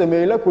lagu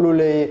sameeyo la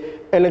kululeeyo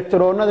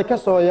electronada ka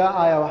soo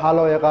yaacaya waxa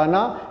loo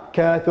yaqaanaa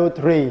cathode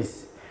rays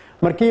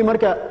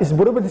marka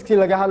isproperties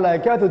laga hadlayo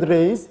cathode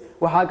rays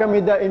waxa ka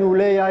mid ah inuu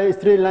leeyahay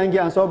straight line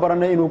aan soo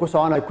baranay inuu ku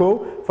soconayo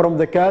from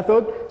the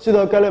cathode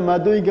sidoo kale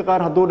maadooyinka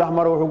qaar haduu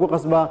dhaxmaro wuxuu ku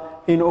qasbaa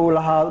in uu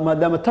lahaa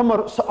maadaama tamar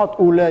socod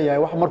uu leeyahay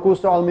wax markuu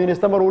socod means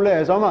tamar uu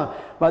leeyahay Soomaa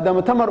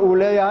maadaama tamar uu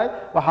leeyahay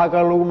waxa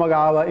kale lagu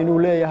magacaabaa inuu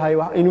leeyahay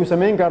inuu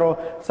sameyn karo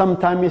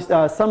sometimes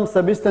some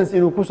substance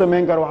inuu ku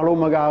sameyn karo wax lagu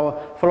magacaabo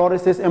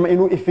fluorescence ama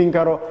inuu ifin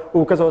karo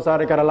uu ka soo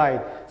saari karo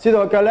light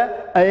sidoo kale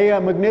ayaga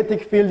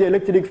magnetic field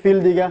electric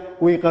field-ga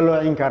way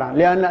qaloocin karaan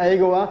leeyana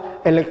ayaga waa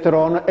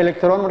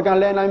electron markaan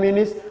leenahay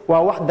means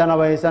waa wax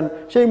danabaysan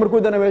shay markuu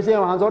danabaysan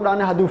waxaan soo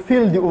dhaanay haduu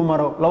field uu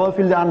maro laba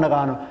field aan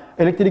naqaano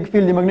electric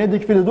field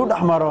magnetic field uu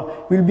dhaxmaro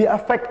will be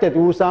affected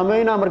uu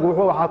saameeyna marka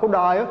wuxuu waxa ku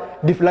dhacayo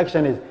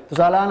deflection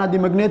tusaale ahaan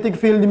hadii magnetic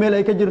field meel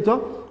ay ka jirto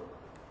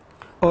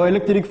oo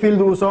electric field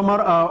uu soo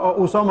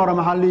maro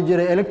maxaa la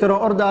jiray electron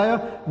ordaayo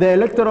the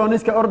electron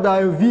iska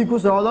ordaayo v ku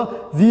socdo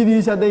v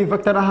diisa haday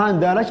vector ahaan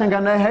direction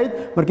kan ay ahayd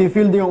markii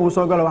field-ga uu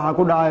soo galo waxa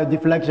ku dhacayo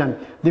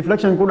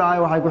deflection ku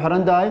dhacayo waxay ku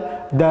xiran tahay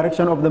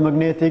direction of the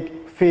magnetic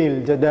field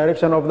the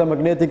direction of the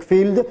magnetic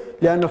field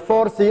lian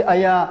force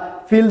ayaa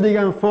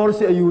field-gan force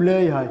ayuu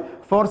leeyahay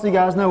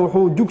force-gaasna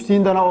wuxuu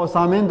jugsiin doonaa oo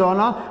saameyn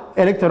doonaa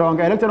electron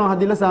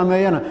hadii la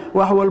saameeyana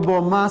wax walbo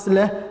mass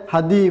leh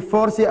hadii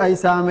force ay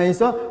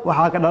saameyso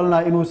waxa ka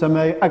dhalanaya inuu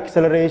sameeyo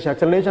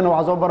acceleration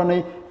waxa soo baranay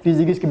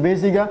physics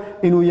basic-ga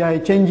inuu yahay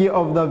change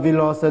of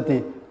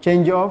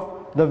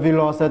the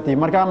velocity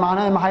marka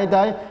macnaheedu maxay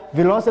tahay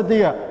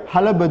velocity-ga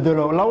hala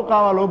bedelo laba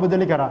qaab loo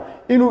bedeli karaa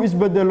inuu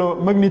isbedelo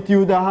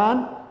magnitude ahaan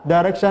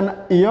direction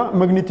iyo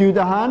magnitude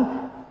ahaan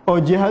oo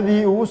jihadii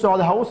uu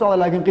socdo ha u socdo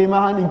laakiin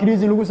qiimahan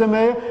increase lagu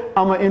sameeyo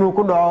ama inuu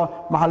ku dhaco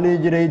maxaa la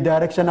jiray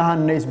direction ahaan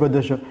inay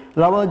isbedesho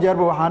labada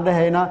jeerba waxaan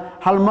dhahaynaa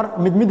hal mar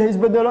mid ha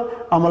isbedelo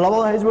ama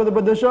labada ha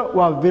isbedesho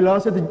waa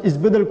velocity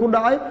isbedel ku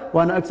dhacay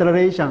waana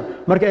acceleration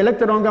marka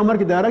electron-ka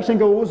markii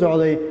direction-ka uu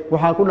socday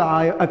waxa ku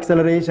dhacayo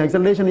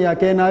acceleration ayaa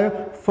keenayo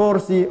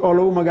force oo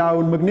lagu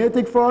magacaabo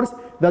magnetic force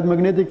that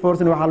magnetic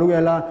force waxa lagu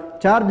helaa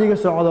charge-ga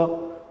socdo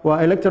waa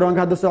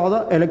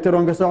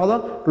electron-ka socdo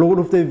lagu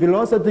dhuftay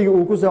velocity-ga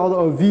uu ku socdo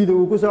oo v-da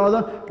uu ku socdo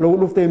lagu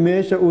dhuftay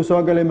meesha uu soo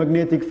galay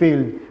magnetic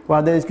field waa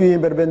haday isku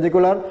yihiin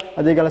perpendicular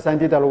hadii kala sin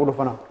theta lagu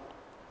dhufana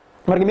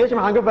marka meesha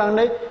maxaan ka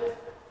fahnay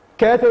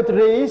cathode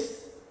rays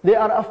they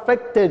are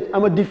affected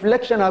ama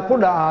deflection ku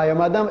dhacayo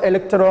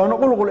maadaama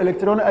qulqul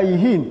electron ay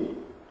yihiin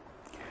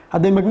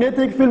hadday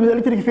magnetic field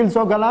electric field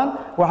soo galaan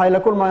waxay la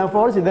kulmayaan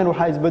force then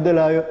waxa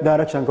isbedelayo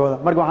direction-kooda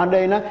marka waxaan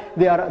dhahaynaa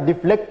they are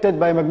deflected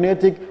by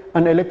magnetic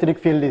and electric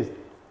fields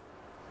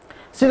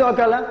sidoo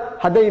kale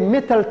hadday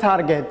metal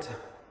target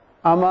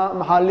ama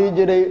maxaa la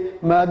jiray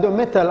maado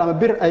metal ama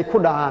bir ay ku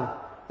dhacaan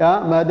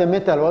maado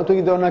metal waa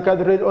tugi doonaa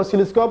cathode ray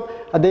oscilloscope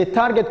hadday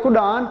target ku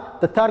dhacaan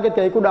the target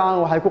ay ku dhacaan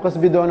waxay ku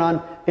qasbi doonaan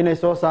inay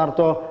soo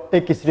saarto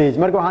x-rays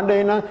marka waxaan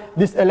dhahaynaa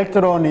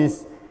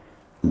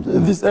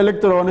this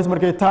electrons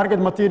markay target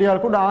material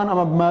ku dhacaan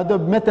ama maado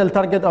metal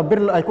target oo bir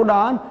ay ku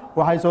dhacaan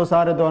waxay soo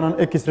saari doonaan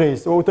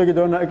x-rays oo u tagi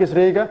doonaa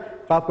x-ray-ga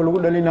qaabka lagu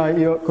dhalinayo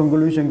iyo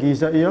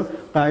conclusion-kiisa iyo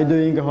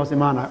qaacidooyinka hoos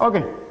imaanaya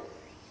okay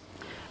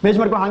meesha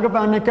marka waxaan ka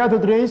fahnay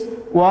cathode rays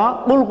waa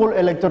qulqul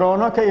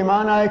electrono ka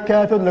imaanaya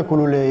cathode la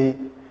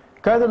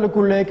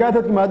kululeeyay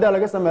cathode maada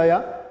laga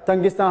sameeyaa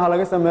tungsten ha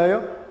laga sameeyo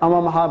ama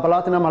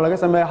platinum ha laga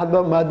sameeyo hadba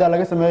maada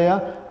laga sameeyaa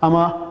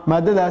ama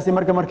maadadaasi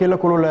markii la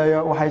kululeeyo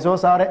waxay soo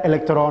saareen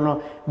electrono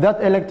that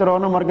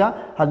electrono marka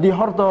hadii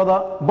hortooda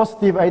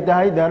positive ay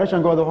tahay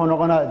direction-kooda wuxuu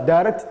noqonaa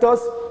direct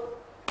toss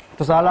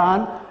tusaale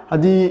ahaan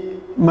hadii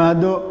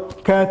maado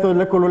cathode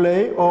la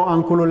kululeeyay oo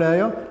aan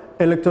kululeeyo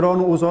electron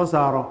uu soo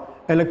saaro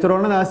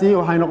electronadaasi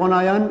waxay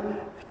noqonayaan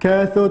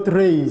cathode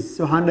rays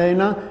waxaan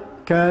dhahaynaa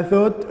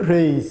cathode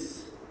rays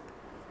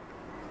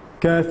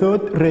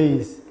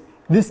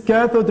this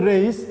cathode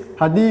rays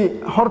hadii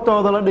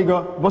hortooda la dhigo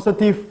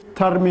positive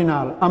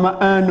terminal ama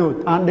anode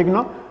aan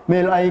dhigno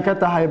meel ay ka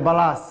tahay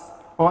plus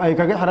oo ay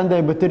kaga xiran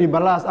tahay battery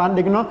plus aan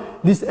dhigno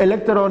this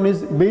electron is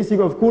basic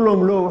of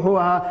Coulomb law wuxuu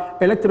ahaa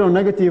electron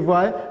negative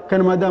way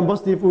kan maadaama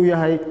positive uu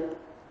yahay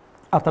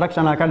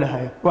attraction ka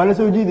dhaxay waa la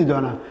soo jiidi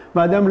doonaa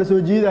maadaama la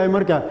soo jiidayo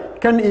marka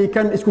kan iyo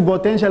kan isku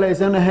potential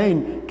aysan ahayn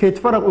keed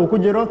faraq uu ku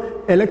jiro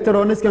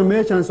electroniska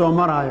meeshan soo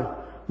marayo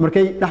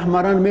markay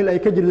dhaxmaraan meel ay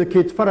ka jirto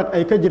keed faraq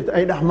ay ka jirto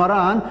ay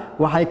dhaxmaraan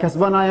waxay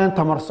kasbanayaan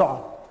tamar socod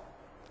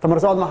tamar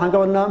socod maxaan ka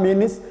wadnaa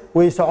means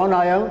way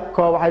soconayaan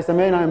koo waxay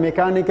sameynayaan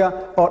mechanical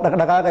oo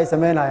dhaqdhaqaaq ay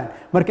sameynayaan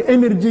marka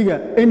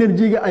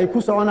energy-ga ay ku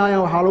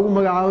soconayaan waxa lagu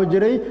magacaabo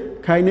jiray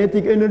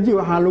kinetic energy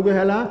waxa lagu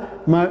helaa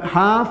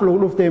half lagu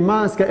dhuftay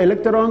masska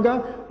electronka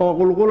oo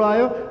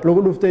qulqulayo lagu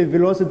dhuftay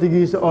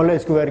velocity-giisa oo la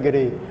isku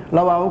weergareeyay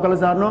laba aan kala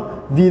saarno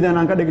v-dan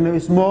aan ka dhigno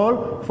small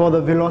for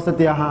the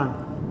velocity ahaan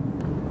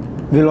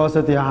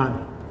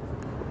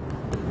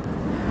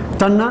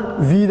tanna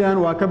v-dan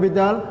waa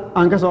capital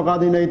aan ka soo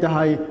qaadin ay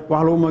tahay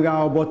wax lagu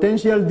magacaabo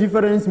potential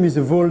difference means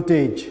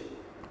voltage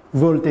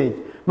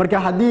marka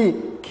haddii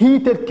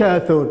heated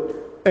cathode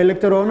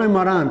electronay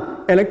maraan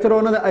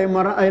electronada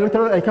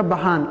ay ka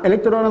baxaan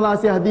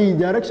electronadaasi haddii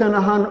direction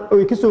ahaan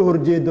ay ka soo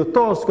horjeedo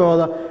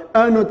tooskooda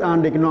anode aan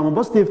dhigno ama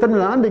positive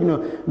terminal aan dhigno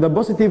the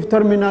positive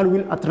terminal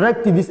will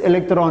attract these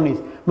electrons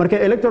marka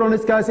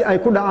electronskaasi ay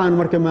ku dhacaan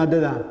marka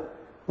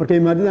markay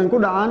maadadan ku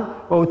dhacaan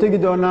oo tagi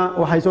doona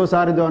waxay soo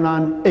saari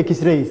doonaan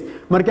x-rays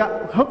marka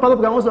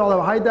qodobkan u socda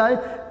waxay tahay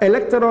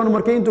electron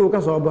markay intuu ka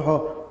soo baxo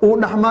uu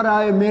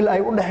dhaxmaraayo meel ay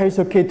u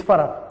dhaxayso kate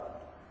faraq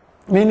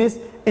means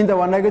inta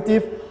waa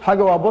negative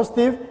xaga waa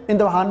positive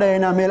inta waxaan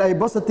dhahaynaa meel ay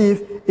positive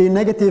iyo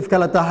negative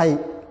kala tahay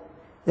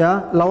ya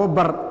laba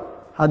bar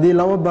haddii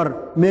laba bar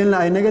meelna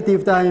ay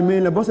negative tahay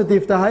meelna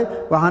positive tahay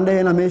waxaan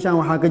dhahaynaa meeshaan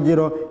waxaa ka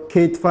jiro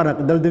kate faraq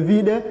dalda v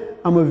dhe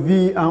ama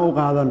v aan u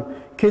qaadan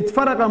kate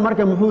faraqa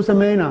marka muxuu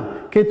sameynaa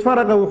kate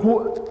faraqa wuxuu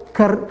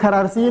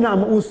karaarsiina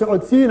ama uu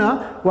socodsiina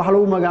wax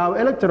lagu magacaabo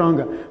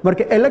electronka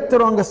marka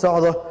electronka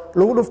socdo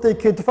lagu dhuftay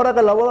kate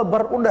faraqa labada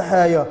bar u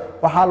dhaxeeyo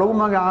waxaa lagu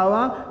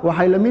magacaabaa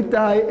waxay la mid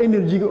tahay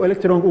energy-ga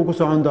electronka uu ku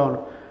socon doono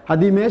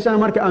haddii meeshaan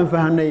marka aan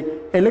fahanay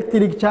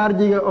electric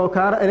charge-ga oo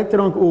kaara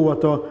electronka uu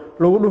wato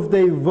lagu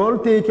dhuftay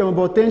voltage ama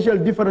potential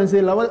difference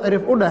labada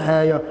cirif u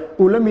dhaxeeyo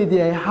uu la mid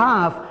yahay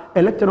half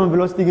electron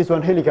velocity-giis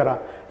waan heli karaa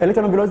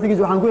electron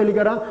velocity-giis waxaan ku heli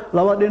karaa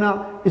laba dhinac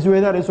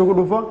isweydaar isugu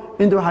dhufo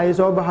inta waxay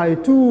soo baxay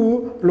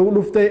 2 lagu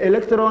dhuftay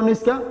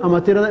electroniska ama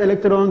tirada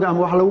electronka ama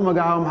wax lagu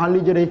magacaabo maxaa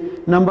la jiray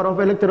number of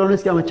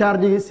electroniska ama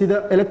charge sida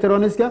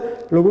electroniska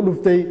lagu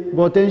dhuftay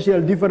potential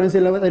difference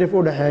laba cirif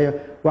u dhaxeeyo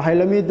waxay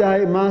la mid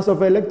tahay mass of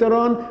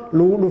electron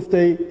lagu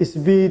dhuftay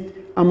speed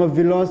ama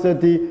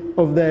velocity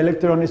of the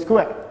electron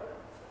square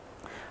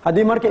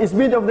haddii marka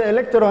speed of the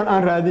electron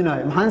aan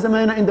raadinayo maxaan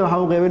sameynaa inta waxa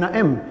uu qeybinaa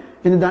m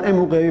intaan m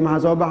u qeybiyo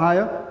maxaa soo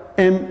baxayo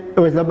m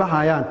way isla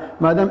baxayaan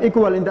maadaama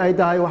equal inta ay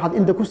tahay waxaad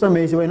inta ku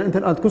samaysay waa inta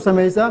aad ku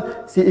samaysaa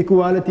si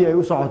equality ay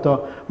u socoto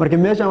marka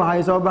meeshan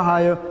waxay soo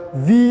baxayo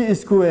v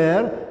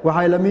square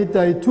waxay la mid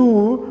tahay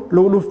 2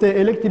 lagu dhuftay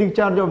electric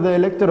charge of the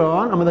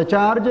electron ama the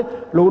charge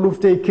lagu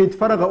dhuftay kate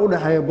faraqa u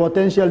dhaxeeyo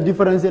potential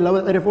difference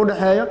labada cirif u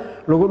dhaxeeyo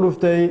lagu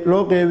dhuftay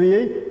loo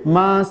qeybiyay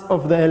mass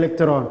of the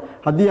electron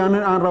haddii aan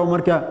rabo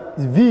marka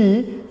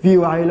v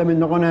waxay la mid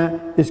noqonaa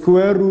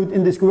square root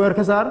in the square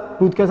ka saar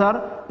root ka saar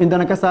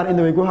intana ka saar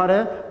inta way ku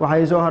haree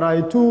waxay soo haray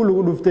 2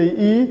 lagu dhuftay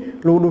e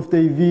lagu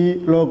dhuftay v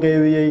loo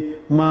qeybiyay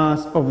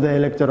mass of the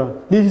electron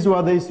this is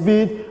what the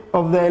speed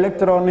of the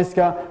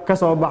electroniska ka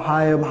soo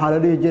baxayo maxaa la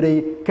dhihi jiray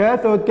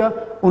cathode-ka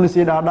una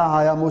sii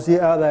dhaadhacayo ama uu sii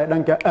aadayo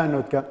dhanka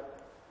anode-ka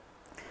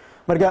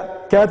marka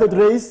cathode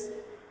rays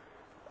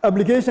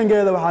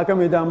application-keeda waxaa ka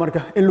mid ah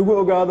marka in lagu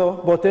ogaado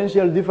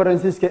potential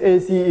differenceska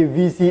AC iyo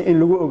VC in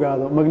lagu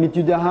ogaado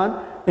magnitude ahaan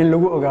in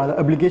lagu ogaado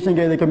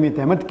application-keeda ka mid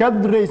tahay marka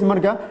cathode rays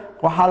marka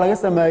waxaa laga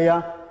sameeyaa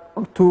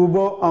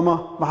tuubo ama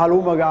maxaa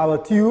lagu magacaabo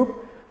tube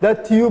that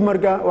tube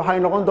marka waxay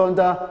noqon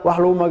doontaa wax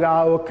lagu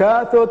magacaabo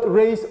cathode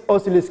rays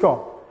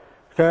oscilloscope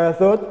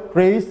cathode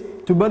rays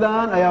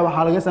tubadan ayaa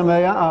waxaa laga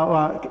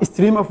sameeyaa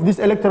stream of this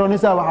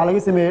electrons waxaa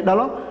laga sameeyay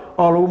dhalo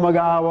oo lagu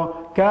magacaabo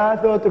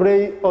cathode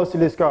ray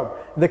oscilloscope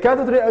the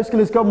cathode ray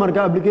oscilloscope marka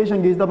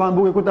application-kiisa dabcan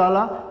buugay ku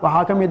taala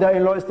waxaa ka mid ah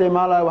in loo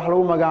isticmaalayo wax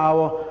lagu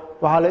magacaabo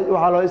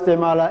waxaa loo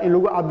isticmaalaa in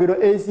lagu cabiro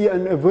AC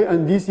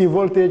and DC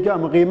voltage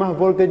ama qiimaha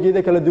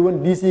voltage-da kala duwan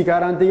DC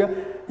current-ga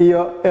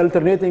iyo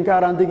alternating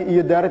current-ga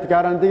iyo direct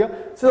current-ga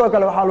sidoo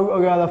kale waxaa lagu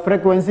ogaadaa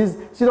frequencies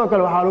sidoo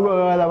kale waxaa lagu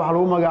ogaadaa wax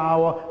lagu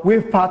magacaabo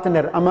wave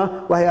partner ama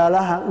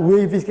waxyaalaha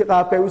waveska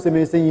qaabka ay u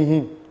samaysan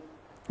yihiin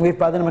wave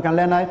partner markaan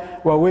leenahay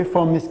waa wave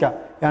formiska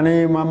yani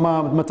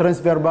ma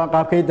transfer ba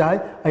qaabkay tahay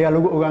ayaa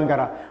lagu ogaan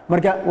karaa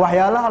marka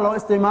waxyaalaha loo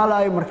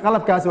isticmaalayo marka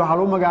qalabkaasi waxaa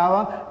lagu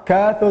magacaabaa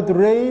cathode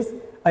rays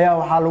ayaa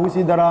waxaa lagu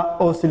sii daraa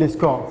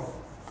oscilloscope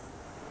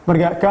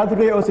marka cathode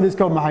ray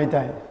oscilloscope maxay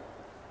tahay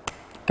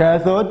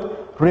cathode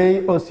ray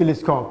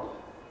oscilloscope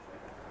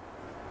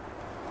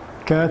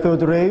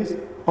cathode rays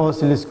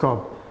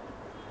oscilloscope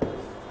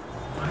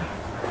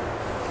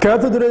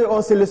cathode ray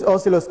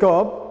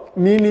oscilloscope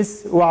means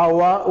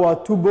waa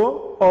tubo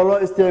oo loo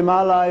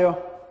isticmaalayo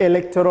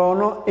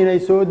electrono inay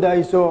soo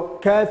daayso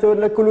cathode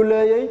la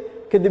kululeeyay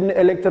kadibna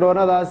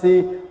electronadaasi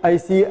ay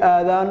sii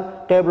aadaan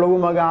qayb lagu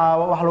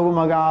magacaabo wax lagu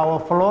magacaabo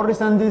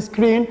fluorescent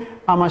screen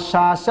ama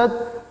shaashad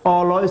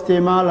oo loo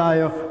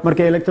isticmaalayo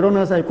marka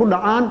electronadaas ay ku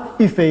dhacaan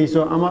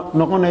ifayso ama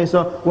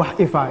noqonayso wax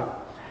ifay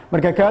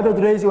marka cathode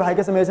rays waxay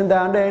ka samaysan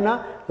tahay aan dhahaynaa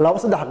laba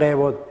saddex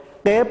qaybood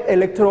qayb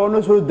electrono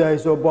soo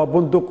daayso waa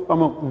bunduq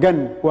ama gan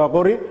waa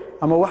qori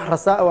ama wax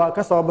rasa waa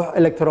ka soo baxo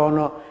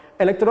electrono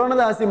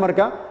electronadaasi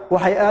marka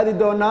waxay aadi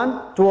doonaan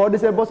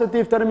towards a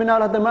positive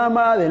terminal hadda ma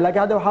aadeen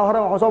laakiin hadda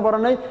waxaan soo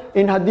baranay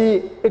in haddii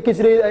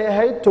x-ray ay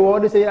ahayd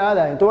towards ay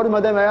aadayeen towards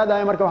maadaama ay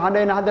aadayeen marka waxaan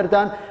dhahaynaa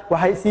haddeertaan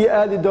waxay sii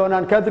aadi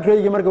doonaan cathode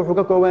ray marka wuxuu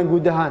ka kooban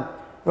guud ahaan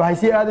waxay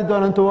sii aadi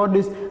doonaan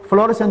towards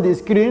fluorescent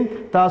screen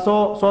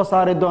taasoo soo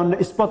saari doona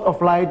spot of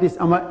light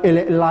ama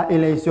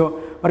ilayso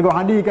marka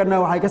waxaan dhihi karnaa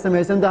waxay ka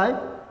samaysan tahay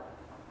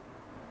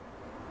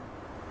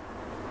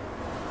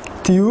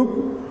tube.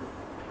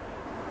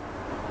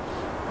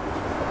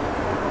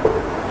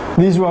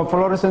 This was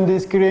fluorescent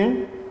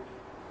screen.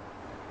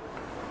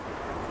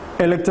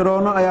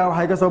 Electrono ayaa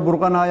waxay ka soo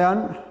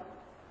burqanayaan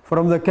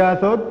from the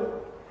cathode.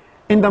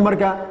 Inta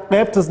marka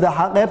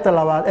qaybta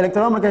labaad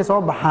electron markay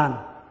soo baxaan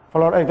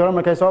electron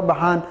markay soo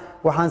baxaan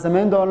waxaan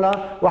sameyn doonaa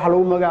wax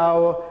lagu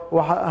magacaabo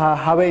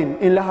habeyn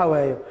in la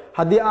haweeyo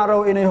haddii aan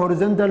rabo inay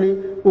horizontally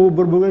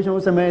propagation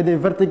u sameeyo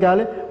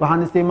vertically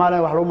waxaan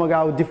isticmaalaa wax lagu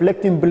magacaabo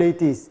deflecting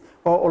plates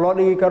oo loo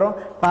dhigi karo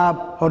qaab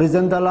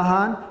horizontal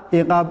ahaan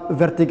iyo qaab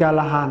vertical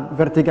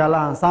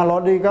ahaan saan loo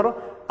dhigi karo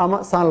ama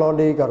saan loo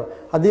dhigi karo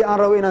haddii aan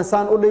rabo inaan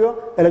saan u dhigo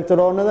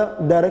electronada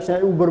direction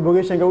ay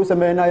propagationka u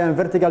sameynayaan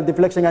vertical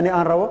deflection ani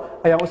aan rabo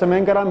ayaan u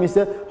sameyn karaa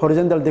mise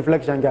horizontal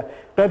deflectionka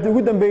qaybta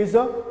ugu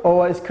dambeyso oo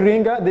waa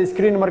screenka the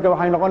screen marka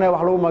waxay noqonaysaa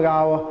wax lagu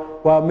magacaabo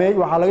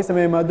waxaa laga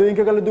sameeyaa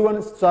maadooyinka kala duwan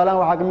tusaalahan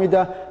waxaa ka mid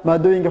ah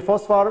maadooyinka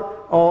phosphor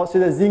oo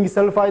sida zinc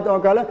sulfide oo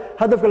kale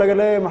hadafka laga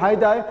leeyahay maxay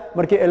tahay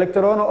markii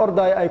electrono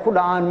orday ay ku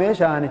dhacaan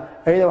meeshaani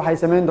ayada waxay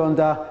sameyn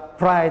doontaa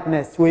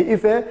brightness way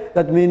ife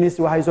that means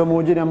waxay soo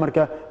muujinayaan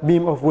marka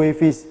beam of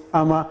waves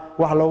ama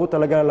wax loogu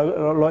talagalay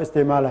loo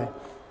isticmaalayo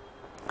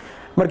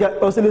marka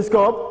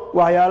oscilloscope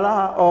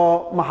waxyaalaha oo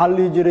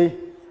maxalli jiray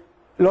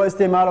loo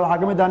isticmaalo waxaa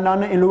ka mid ah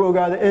in lagu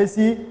ogaado AC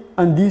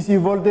and DC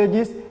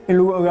voltages in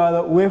lagu ogaado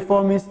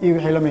waveforms iyo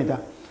wixii la mid ah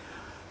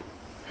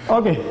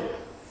okay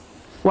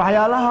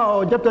waxyaalaha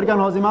oo chapterkan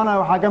hoos imaanaya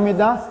waxaa ka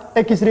mid ah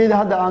x-ray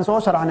hadda aan soo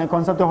sharaxnay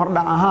concept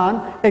hordhac ahaan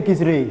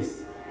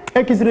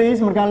x-rays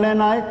markaan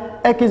leenahay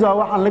x waa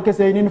wax aan la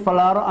kasaynin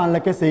falaaro aan la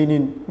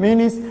kasaynin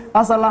means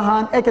asal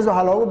ahaan x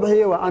waxaa loogu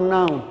bixiyay waa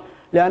unknown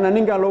lianna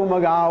ninkan lagu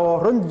magacaabo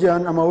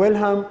Röntgen ama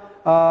Wilhelm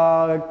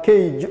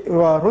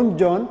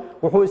Röntgen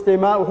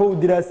wuxuu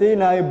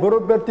diraasaynayay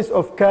properties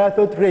of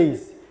cathode rays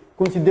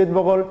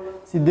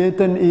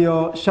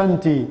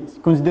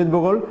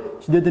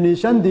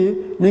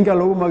 1885 ninka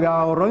lagu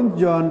magacaabo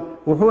Röntgen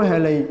wuxuu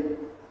helay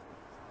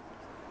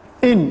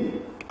in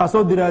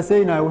asoo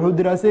diraasaynay wuxuu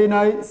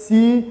diraasaynay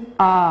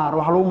CR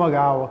wax lagu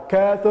magacaabo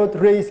cathode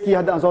rays kii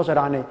hadda aan soo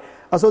sharaxnay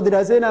asoo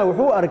diraasaynay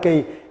wuxuu arkay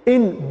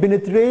in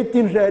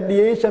penetrating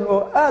radiation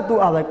oo aad u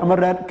adag ama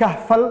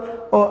kahfal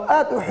oo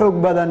aad u xoog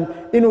badan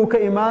inuu ka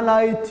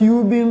imaanayo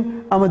tubing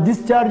ama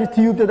discharge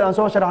tube aan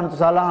soo sharaxnay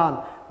tusaalahan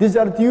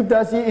discharge tube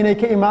taasi inay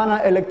ka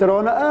imaanayaan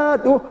electrono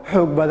aad u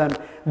xoog badan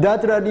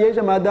that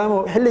radiation maadaama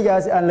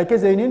xilligaas aan la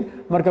kasaynin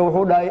marka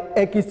wuxuu dhahay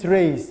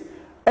x-rays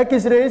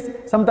x-rays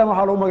sometimes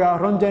waxaa lagu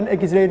magacaabo Röntgen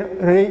x-ray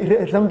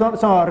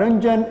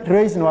Röntgen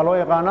rays waa loo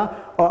yaqaanaa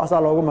oo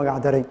asaa loogu magac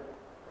daray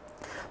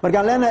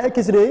markaan leenahay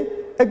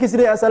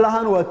x-ray asal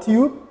ahaan waa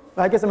tube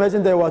waxay ka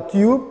samaysan tahay waa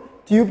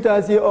tube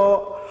taasi oo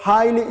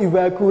highly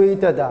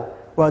evacuated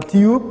waa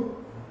tube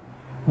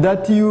that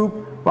tube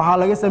waxaa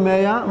laga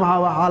sameeyaa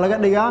waxaa laga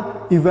dhigaa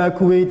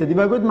evacuated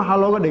maxaa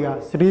looga dhigaa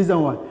reason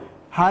why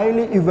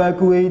highly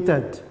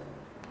evacuated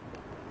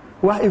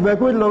wax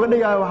evacuate looga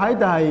dhigayo waxay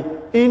tahay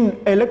in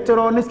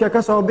electroniska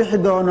ka soo bixi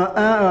doono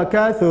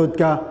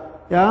cathode-ka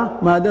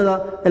maadada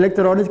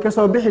electroniska ka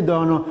soo bixi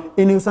doono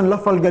inuusan la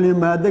falgalin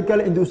maado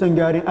kale intuusan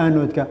gaarin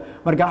anode-ka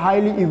marka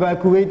highly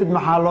evacuated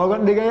maxaa looga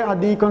dhigay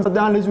haddii concept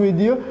ahaan la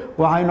isweydiiyo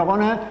waxay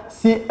noqonayaan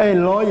si ay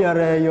loo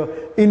yareeyo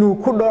inuu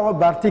ku dhaco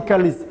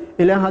particles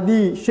ilaan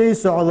haddii shay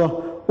socdo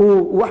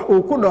wax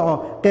uu ku dhaco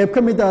qayb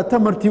ka mid ah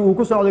tamartii uu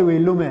ku socday way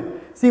lume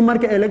si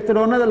marka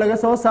electronada laga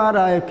soo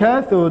saarayo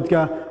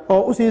cathode-ka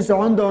oo u sii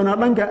socon doona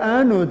dhanka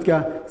anode-ka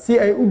si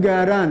ay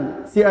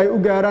u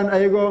gaaraan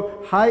ayagoo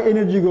high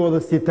energy-gooda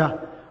sita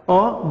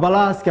oo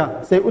balaaska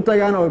say u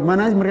tagaan oo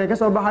manage markay ka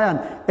soo baxayaan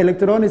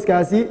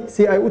electroniskaasi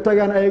si ay u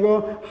tagaan ayagoo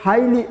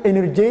highly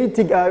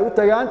energetic ay u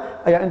tagaan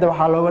ayaa inta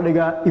waxaa looga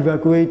dhigaa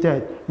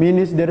evacuated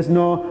means there is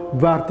no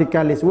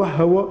particles wax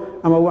hawo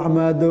ama wax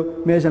maado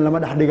meeshan lama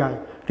dhex dhigayo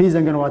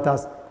reason-kana waa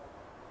taas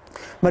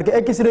marka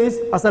x-rays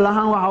asal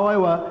ahaan waxa waaye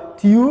waa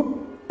tube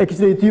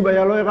x-ray tube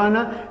ayaa loo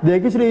yaqaanaa the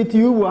x-ray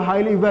tube waa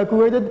highly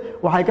evacuated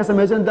waxay ka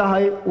samaysan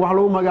tahay wax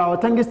lagu magacaabo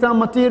tungsten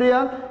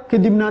material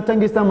kadibna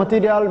tungsten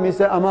material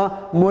mise ama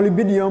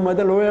molybdenum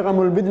maada loo yaqaan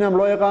molybdenum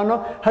loo yaqaano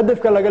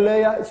hadafka laga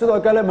leeyahay sidoo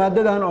kale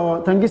maadadan oo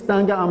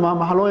tungstenka ama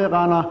waxa loo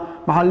yaqaanaa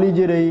waxa la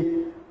jiray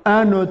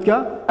anode-ka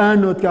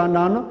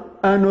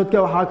anode-ka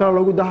waxaa kale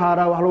lagu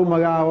dahaaraa wax lagu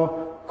magacaabo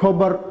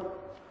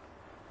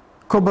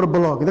copper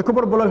block the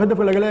copper block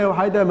hadafka laga leeyahay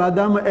waxay tahay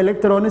maadaama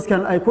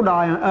electronskan ay ku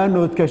dhacayaan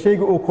anode-ka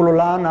shayga uu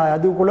kululaanayo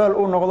haddii kuleel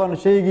uu noqdo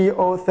shaygii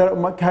oo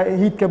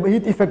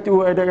heat effect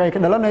uu ay ka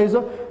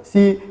dhalanayso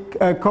si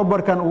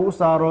copper-kan uu u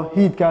saaro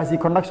heat-kaasi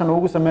conduction uu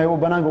ugu sameeyo uu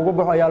banaanka ugu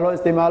baxo ayaa loo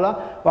isticmaalaa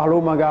wax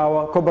lagu magacaabo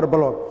copper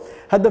block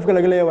hadafka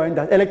laga leeyahay waa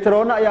intaas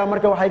electrona ayaa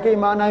marka waxay ka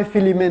imaanayaan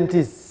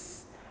filaments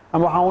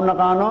ama waxaan u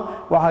naqaano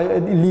waxay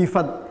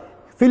liifad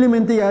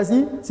filamentigaasi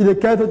sida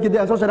cathode kadib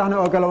aan soo sharaxnay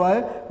oo kale waaye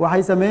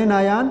waxay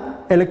sameynayaan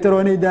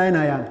electronay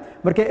daayinayaan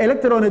markay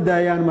electronay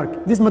daayaan marka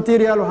this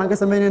material waxaan ka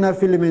sameynaynaa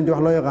filament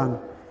wax loo yaqaan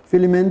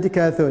filament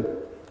cathode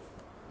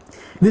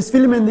this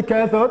filament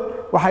cathode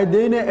waxay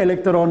daynaa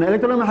electron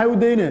maxay u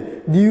daynaa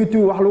due to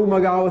wax lagu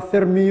magacaabo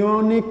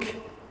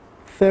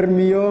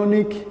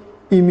thermionic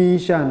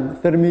emission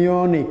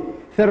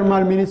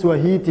thermal means waa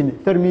heating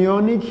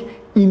thermionic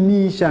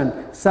emission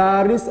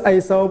saaris ay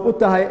sabab u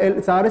tahay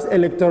saaris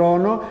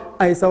electrono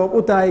ay sabab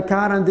u tahay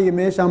current-ga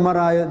meesha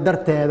marayo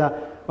darteeda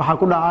waxa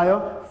ku dhacayo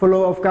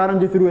flow of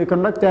current through a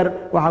conductor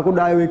waxa ku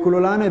dhacayo way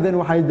kululaanay then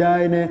waxay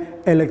daayeen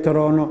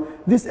electrono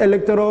this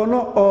electrono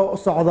oo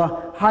socda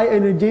high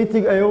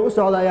energetic ay u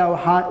socda ayaa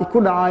waxa ku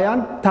dhacayaan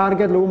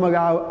target lagu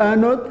magacaabo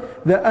anode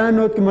the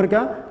anode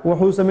marka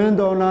wuxuu sameyn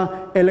doonaa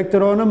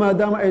electrono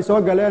maadaama ay soo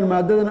galeen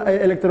maadadan ay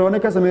electrono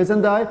ka sameeysan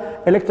tahay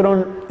electron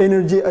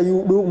energy ayuu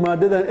dhuuq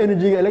maadadan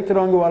energy-ga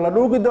electron-ga waa la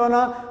dhuuqi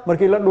doonaa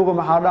markii la dhuuqo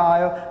maxaa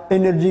dhacayo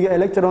energy-ga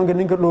electron-ga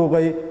ninka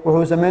dhuuqay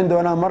wuxuu sameyn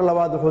doonaa mar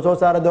labaad wuxuu soo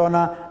saari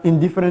doonaa in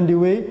different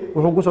way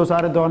wuxuu ku soo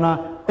saari doonaa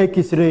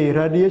x-ray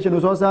radiation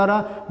uu soo saara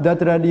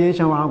that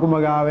radiation waxaan ku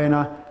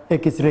magacaabeynaa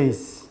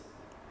x-rays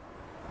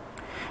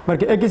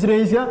marka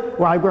x-rays-ka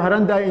waxay ku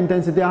xiran tahay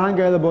intensity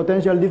ahaankeeda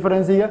potential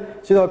difference-ga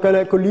sidoo kale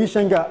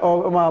collision-ka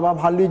oo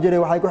maxaa la jiray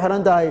waxay ku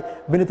xiran tahay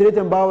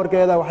penetrating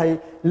power-keeda waxay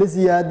la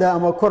ziyaadaa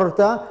ama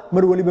korortaa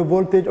mar waliba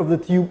voltage of the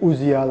tube uu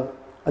ziyaado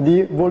haddii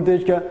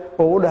voltage-ka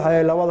oo u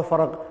dhaxeeyo labada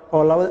faraq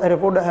oo labada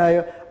cirif u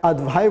dhaxeeyo aad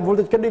high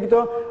voltage ka dhigto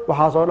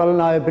waxaa soo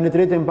dhalanaya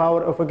penetrating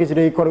power of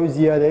x-ray kor u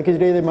ziyaada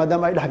x-ray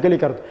maadaama ay dhexgeli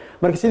karto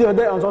marka sidii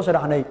hadday aan soo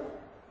sharaxnay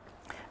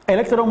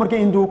electron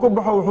markii intuu ku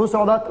baxo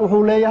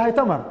wuxuu leeyahay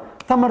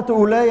tamarta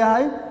uu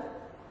leeyahay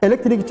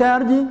electric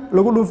charge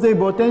lagu dhuftay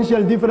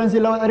potential difference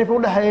labada cirif u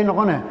dhaxeeyo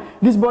noqonay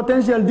this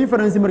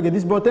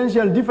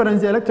potential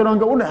difference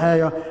electron-ka u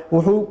dhaxeeyo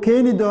wuxuu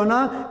keeni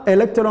doonaa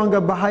electron-ka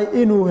baxay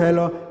inuu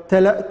helo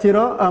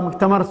tiro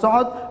tamar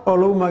socod oo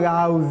lagu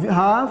magacaabo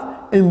half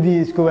mv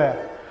square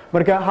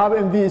marka half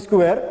mv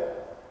square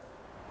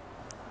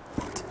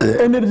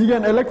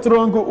energy-gan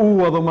electron-ka uu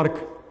wado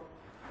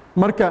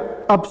marka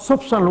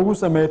absorption lagu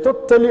sameeyo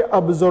totally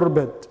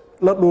absorbed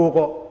la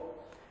dhuuqo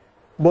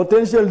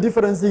potential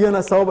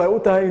difference-gana sabab ay u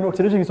tahay inuu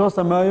oxidation soo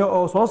sameeyo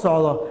oo soo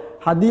socdo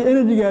haddii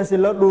energy-gaasi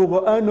la dhuuqo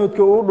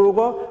anode-ka uu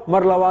dhuuqo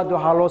mar labaad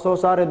waxaa loo soo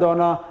saari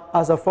doonaa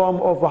as a form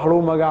of wax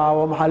lagu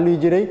magacaabo maxaa la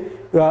jiray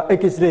waa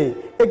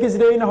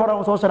x-ray-na hore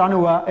aan soo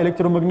sharaxnay waa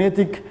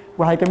electromagnetic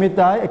waxay ka mid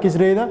tahay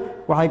x-ray-da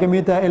waxay ka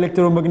mid tahay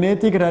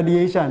electromagnetic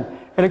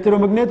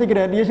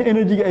radiation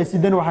energy-ga ay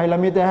sidan waxay la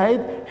mid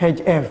ahayd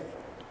hf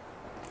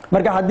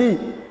marka haddii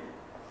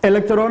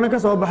electron ka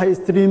soo baxay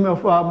stream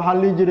of maxaa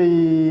la jiray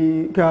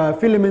ka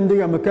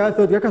filament-ga ama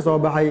cathode ka soo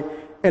baxay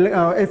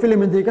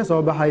filament-ga ka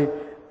soo baxay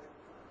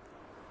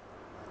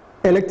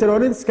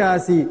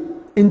electrons-kaasi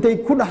intay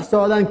ku dhex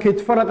socdaan kid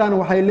faraqan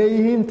waxay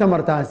leeyihiin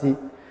tamartaasi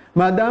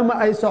maadaama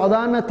ay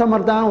socdaanna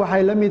tamartan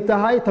waxay la mid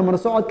tahay tamar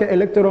socodka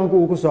electron-ka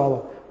uu ku socdo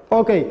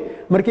okay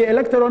markii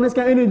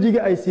electrons-ka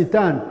energy-ga ay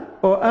sitaan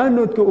oo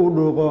anode-ka uu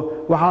dhuuqo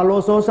waxaa loo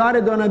soo saari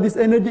doonaa this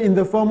energy in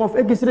the form of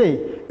x-ray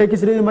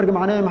marka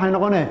macnaheedu maxay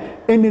noqonee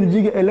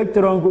energy-ga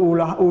electron-ka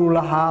uu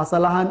lahaa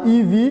asal ahaan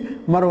ev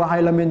mar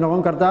waxay la mid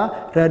noqon kartaa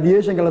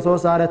radiation-ka la soo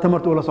saaray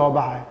tamarta uu la soo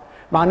baxay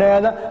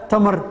macnaheeda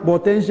tamar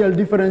potential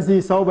difference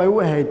sabab ay u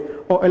ahayd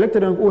oo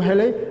electron uu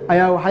helay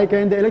ayaa waxay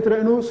keentay electron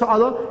inuu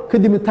socdo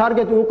kadib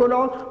target uu ku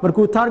dhaco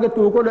markuu target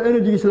uu ku dhaco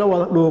energy-giisa la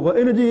wada dhuuqo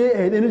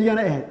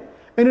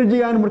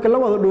energy-gan marka la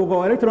wada dhuuqo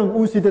electron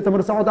uu siitay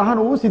tamar socod ahaan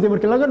uu siitay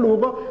marka laga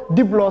dhuuqo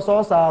dib loo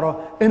soo saaro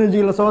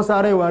energy la soo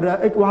saaray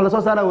waa la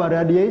soo saaray waa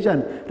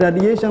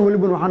radiation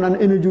waliba waxaan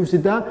energy u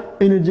sitaa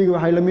energy-ga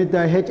waxay la mid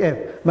tahay hf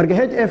marka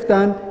hf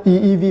tan iyo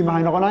ev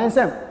maxay noqonayaan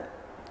same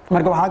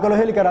marka waxaa kaloo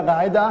heli kara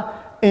qaacida ah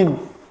in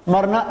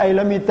marna ay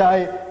la mid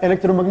tahay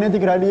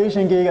electromagnetic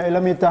radiation-keyga ay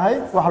la mid tahay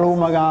wax lagu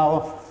magacaabo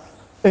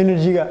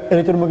energy-ga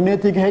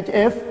electromagnetic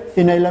hf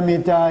inay la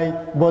mid tahay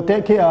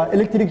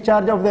electric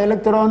charge of the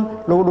electron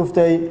lagu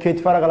dhuftay kid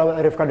faraqa labada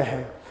cirif ka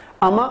dhexeeyo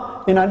ama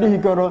inaan dhihi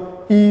karo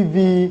ev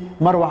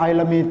mar waxay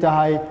la mid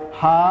tahay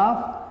half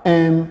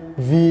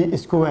mv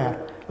square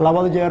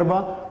labada jeerba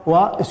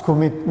waa isku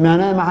mid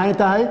macnaheedu maxay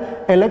tahay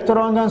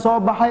electron-kan soo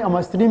baxay ama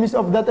streams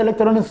of that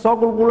electrons soo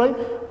qulqulay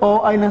oo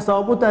ayna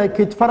sabab u tahay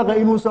kid farqa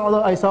inuu socdo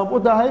ay sabab u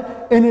tahay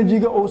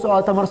energy-ga uu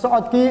socdo tamar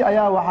socodkii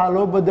ayaa waxaa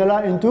loo bedelaa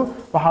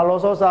waxaa loo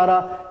soo saaraa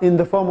in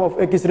the form of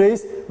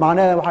x-rays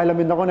macnaheedu waxay la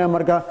mid noqonayaan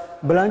marka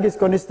Planck's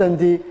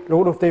constant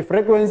lagu dhuftay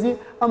frequency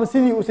ama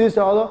sidii uu sii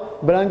socdo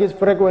Planck's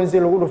frequency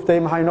lagu dhuftay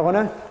maxay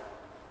noqonayaan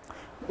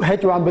h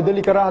waxaan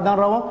bedeli karaa haddaan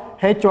rabo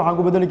h waxaan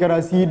ku bedeli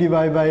karaa c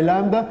divided by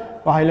lambda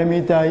waxay la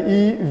mid tahay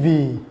e v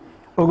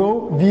ogow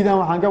v-dan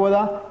waxaan ka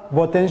wadaa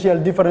potential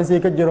difference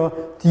ka jiro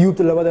tubed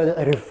labadeeda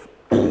cirif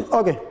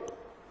okay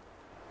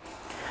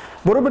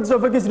properties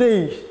of x-ray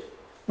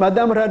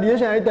maadaama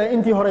radiation ay tahay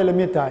intii hore la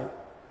mid tahay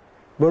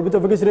properties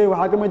of x-ray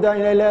waxaa ka mid ah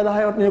inay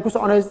leedahay inay ku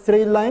soconayso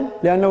straight line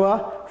leanna waa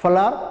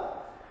falaar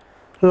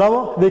labo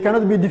they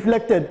cannot be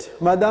deflected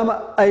maadaama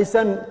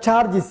aysan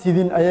charges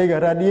sidin ayaga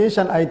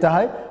radiation ay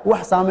tahay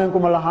wax saameyn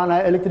kuma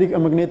lahaanayo electric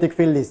and magnetic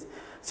fields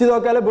sidoo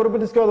kale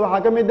propertieskooda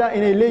waxaa ka mid ah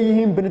inay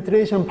leeyihiin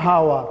penetration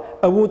power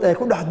awood ay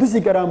ku dhex dusi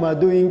karaan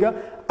maadooyinka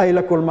ay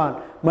la kulmaan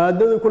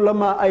maadada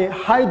kulama ay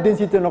high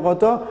density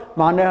noqoto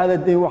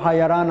macnaheeda waxaa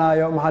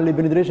yaraanayo maxalli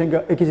penetrationka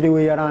x-ray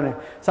way yaraanay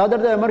saa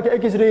darteed marka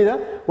x-rayda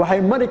waxay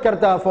mari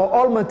kartaa for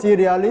all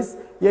materials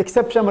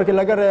exception markii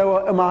laga reebo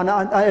macnaha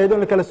ayadoo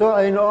la kala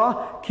soocayn oo ah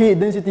key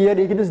density yar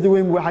iyo key density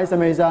weyn waxay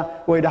samaysaa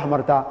way dhex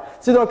martaa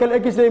sidoo kale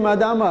x-ray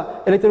maadaama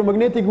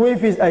electromagnetic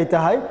waves ay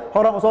tahay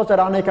horaan soo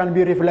sharaxnay can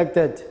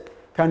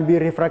be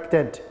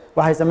refracted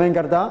waxay samayn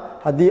kartaa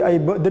haddii ay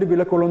derbi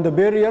la kulunto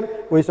barrier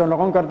way soo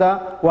noqon kartaa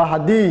waa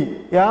haddii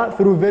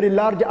through very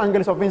large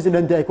angles of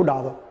incident ay ku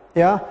dhacdo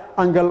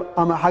angle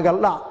ama xagal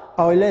dhac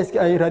oo leeska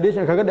ay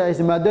radiation kaga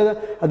dhacaysa maadada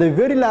haday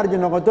very large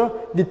noqoto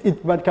it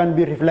can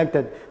be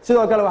reflected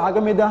sidoo kale waxaa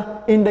ka mid ah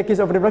index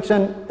of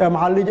refraction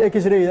maxalliga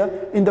x-ray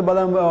inta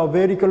badan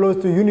very close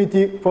to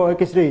unity for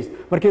x-rays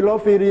markii loo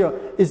fiiriyo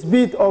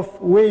speed of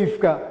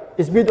wave-ka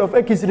speed of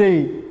x-ray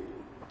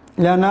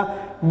lana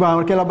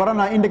markii la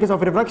baranayo index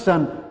of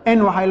refraction n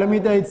waxay la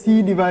mid tahay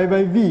c divided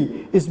by v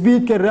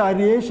speedka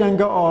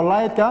radiationka oo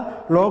lightka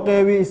loo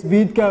qeybiyo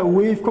speedka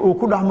wave-ka uu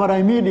ku dhex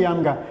marayo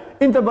mediumka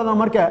inta badan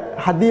marka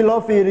haddii loo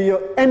fiiriyo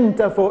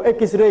enter for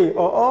x-ray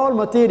oo all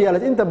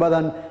materials inta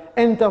badan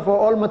enter for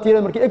all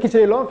materials markii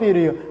x-ray loo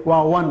fiiriyo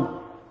waa 1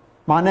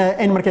 macnaha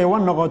n markay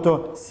 1 noqoto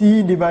c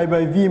divided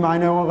by v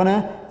macnaha noqonaa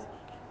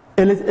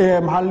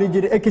maxaa la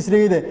jiray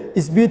x-rayda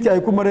speedka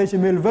ay ku marayso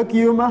meel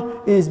vacuum ah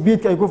iyo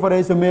speedka ay ku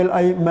farayso meel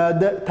ay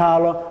maado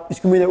taalo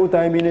isku mid ay u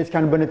tahay means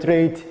can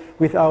penetrate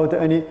without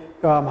any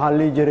maxaa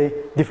la jiray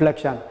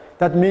deflection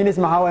that means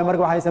maxaa waaye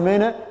marka waxay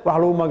sameynaa wax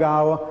lagu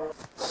magacaabo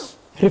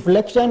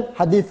reflection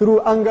haddii through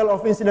angle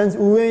of incidence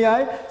uu weyn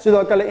yahay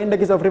sidoo kale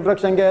index of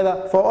refraction keeda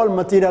for all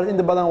materials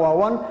inta badan waa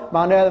 1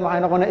 macnaheedu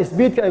maxay noqonaa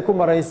speedka ay ku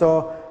marayso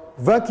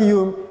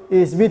vacuum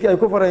iyo speedka ay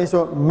ku farayso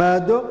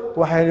maado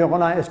waxay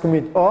noqonayaan isku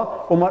mid oo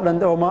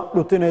uma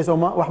dhutinayso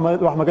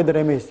wax ma ka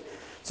dareemayso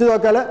sidoo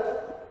kale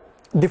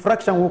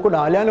diffraction wuu ku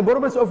dhacaa leanna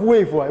properties of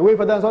wave waay wave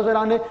haddaan soo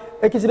sharaxnay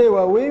x-ray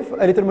waa wave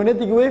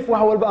electromagnetic wave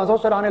wax walba aan soo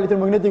sharaxnay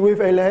electromagnetic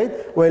wave ay lahayd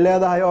way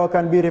leedahay oo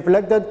can be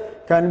reflected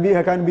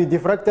can be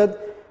diffracted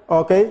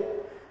okay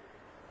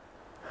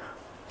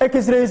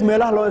x-rays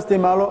meelaha loo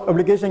isticmaalo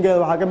applicationkeeda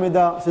waxaa ka mid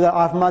ah sida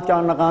caafimaadka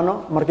aan naqaano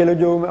markii la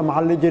joogo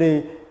maxaa la jiray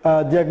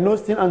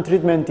diagnostic and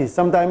treatment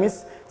sometimes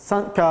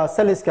ka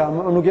saliska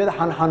unugyada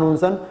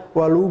xanuunsan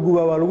waa lagu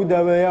gubaa waa lagu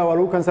daaweeyaa waa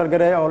lagu kansar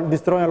gareeyaa oo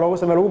destroy loogu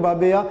sameeyo lagu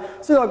baabi'iyaa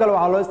sidoo kale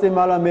waxaa loo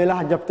isticmaalaa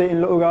meelaha jabtay in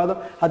la ogaado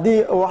haddii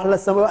wax la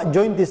sameeyo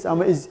joints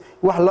ama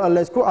wax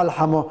la isku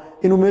alxamo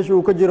inuu meesha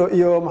uu ka jiro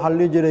iyo maxaa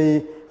la jiray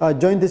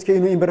jointiska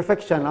inuu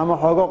imperfection ama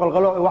xoogo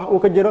qalqalo wax uu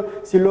ka jiro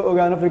si loo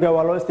ogaano afrika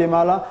waa loo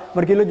isticmaalaa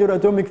markii la jiro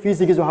atomic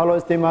physics waxaa loo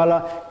isticmaalaa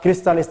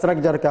crystal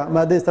structure-ka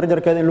maadada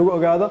structure-keeda in lagu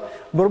ogaado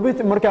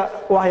marka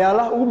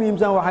waxyaalaha ugu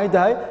muhiimsan waxay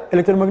tahay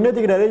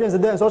electromagnetic radiation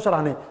saddex soo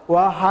sharaxnay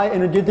waa high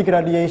energetic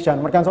radiation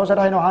markaan soo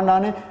sharaxayna waxaan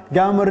dhahnay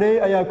gamma ray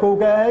ayaa kow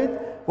ka ahayd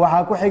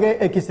waxaa ku xigay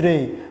x-ray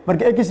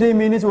marka x-ray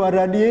means waa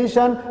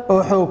radiation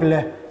oo xoog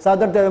leh saa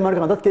darteed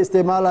marka dadka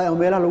isticmaalayo oo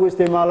meelaha lagu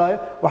isticmaalayo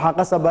waxaa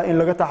qasab ah in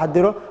laga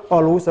taxadiro oo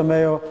lagu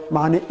sameeyo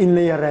macni in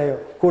la yareeyo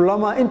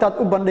kulama intaad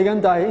u bandhigan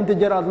tahay inta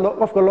jeer aad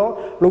qofka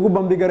lagu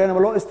bambigareyn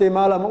ama loo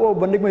isticmaalo ama u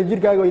bandhigmay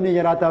jirkaaga inay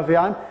yaraataa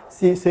fiican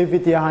si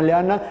safety ahaan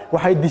leanna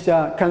waxay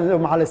dishaa kan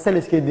maxaa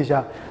celliskay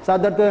dishaa saa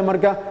darteed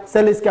marka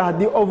celliska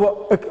haddii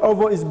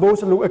over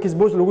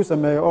expose lagu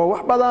sameeyo oo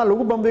wax badan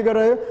lagu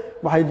bambigareeyo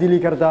waxay dili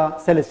kartaa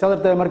cellis saa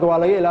darteed marka waa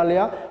laga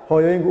ilaaliyaa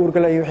hooyooyinka uurka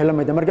leh iyo wixii la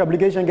mid ah marka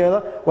applicationkeeda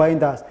waa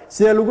intaas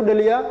sidee lagu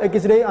dhaliyaa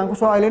x-ray aan ku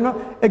soo celino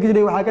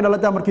x-ray waxay ka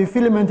dhalataa markii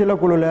filament la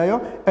kululeeyo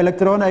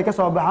electron ay ka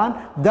soo baxaan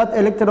that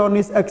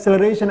electrons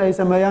acceleration ay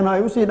sameeyaan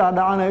ay u sii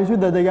dhacdhacaan ay isu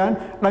dadegaan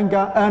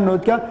dhanka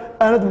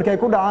anode markay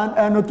ku dhacaan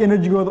anode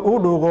energy-gooda uu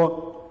dhuuqo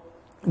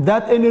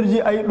that energy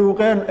ay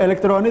dhuuqeen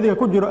electronada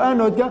ku jiro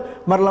anode-ka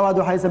mar labaad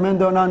waxay sameyn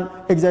doonaan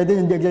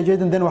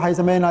excitation then waxay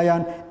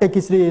sameynayaan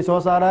x-ray ay soo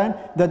saaraan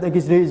that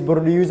x-ray is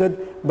produced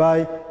by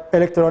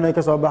electron ay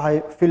ka soo baxay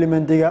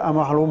filamentiga ama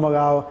wax lagu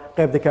magacaabo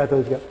qaybta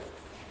cathode-ka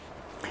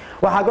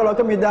waxaa kaloo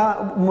ka mid ah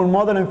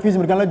modern physics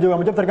markaan la joogo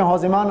ama chapterkan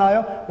hoos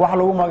imaanayo wax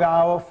lagu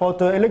magacaabo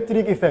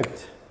photoelectric effect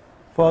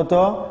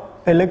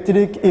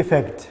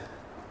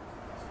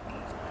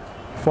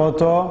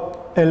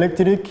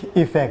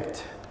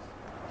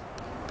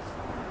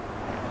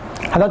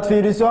haddaad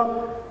fiiriso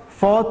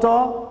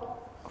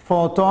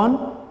photon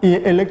iyo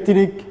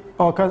electric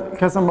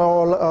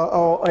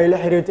oo ay la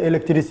xiriirto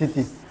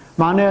electricity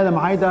macnaheeda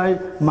maxay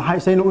tahay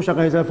sayna u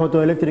shaqaysaa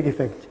photoelectric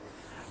effect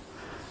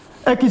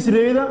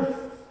X-ray-da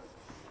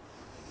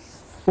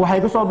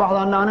waxay ku soo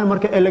baxdaan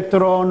marka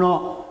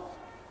electrono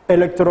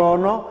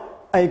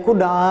ay ku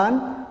dhacaan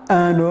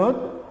anode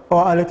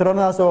oo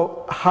electronadaas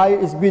oo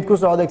high speed ku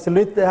socda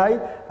accelerate tahay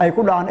ay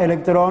ku dhacaan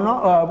electrono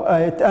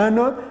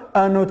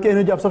anode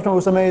energy absorption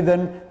uu sameeyo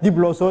then dib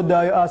loo soo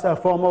daayo as a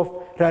form of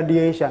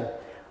radiation.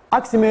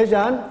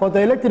 Oxidation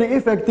photoelectric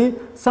effect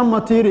some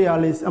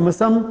materials ama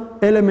some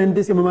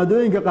elements ama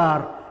maadooyinka qaar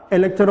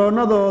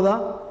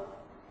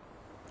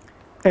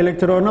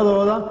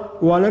electronadooda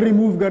waa la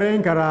remove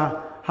gareyn karaa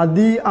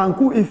haddii aan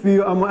ku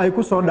ifiyo ama ay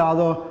ku soo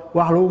dhacdo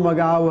wax lagu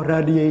magacaabo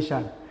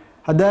radiation.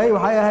 Hadday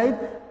waxay ahayd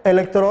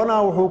electrona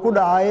wuxuu ku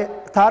dhacay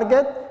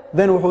target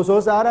then wuxuu soo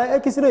saaray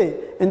X-ray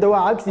inta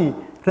waa cagsi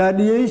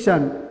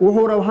radiation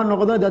wuxuu rabaa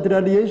noqdo that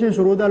radiation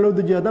shuruudaha loo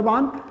dejiyaa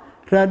dabcan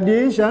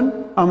radiation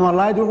ama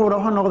light wuxuu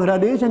rabaa noqdo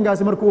radiation gaas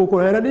markuu ku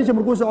radiation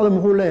markuu socdo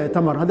muxuu leeyahay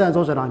tamar haddaan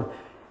soo sharaxno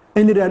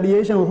in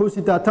radiation wuxuu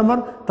sitaa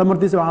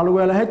tamartiisa waxa lagu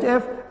helaa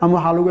HF ama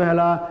waxa lagu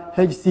helaa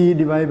Hc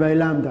divided by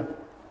lambda.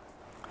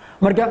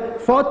 Marka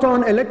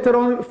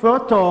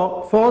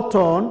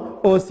photon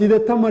oo sida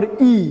tamar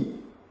E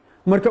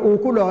marka uu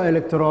ku dhaco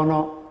electrono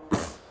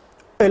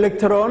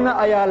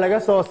ayaa laga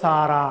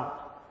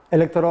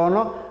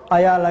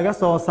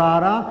soo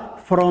saaraa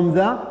from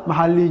the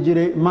maxalli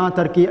jiray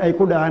matterkii ay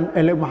ku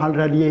dhacaan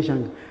radiation.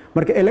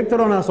 Marka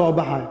electrona soo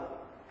baxay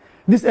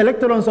this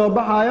electron soo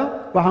baxayo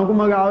waxaan ku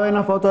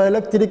magacaabeynaa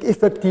photoelectric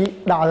effect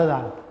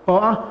dhacdadan oo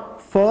ah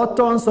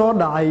photon soo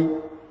dhacay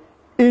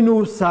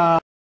inuu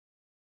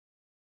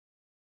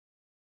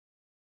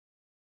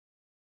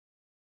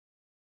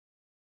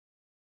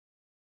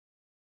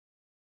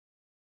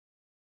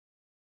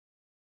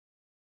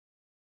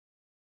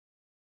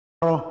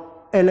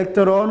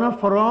electrona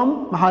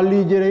from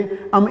maxalli jiray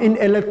ama in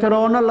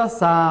electrona la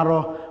saaro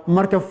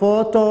marka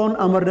photon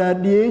ama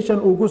radiation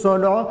uu ku soo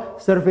dhaco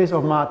surface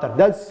of matter.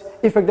 That's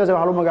effect waxa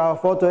lagu magacaabo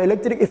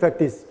photoelectric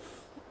effects.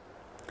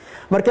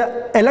 Marka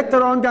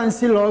electronkan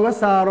si looga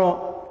saaro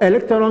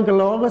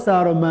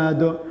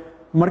maado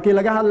markii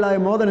laga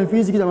hadlayo modern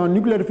physics ama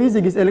nuclear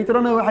physics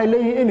electrona waxay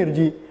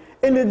leeyihiin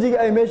energy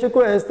ay meesha ku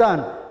haystaan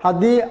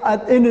haddii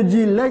aad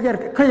energy layer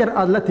ka yar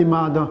aad la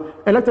timaado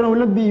electron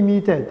will not be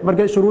emitted.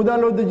 Marka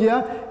shuruudaha loo dejiyaa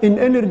in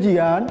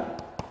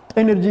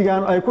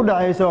energy-gan ay ku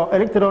dhacayso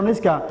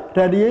electroniska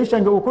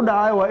radiation-ka uu ku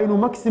dhacayo waa inuu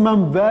maximum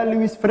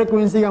values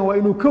frequency-gan waa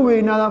inuu ka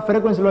weynaado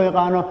frequency loo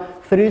yaqaano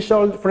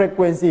threshold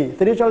frequency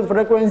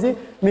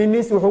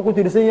means wuxuu ku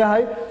tirsan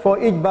yahay for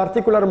each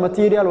particular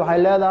material waxay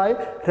leedahay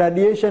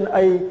radiation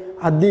ay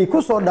haddii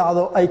ku soo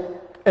dhacdo ay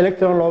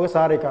electron looga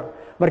saari karo.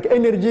 Marka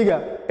energy-ga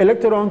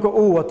electronka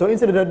uu wato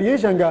instead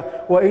radiation-ka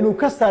waa inuu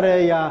ka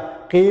sareeyaa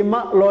qiimo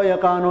loo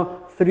yaqaano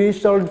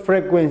threshold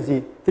frequency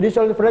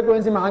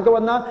maxaan ka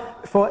wadnaa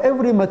for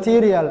every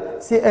material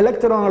si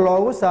electron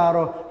loogu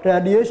saaro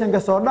radiation-ka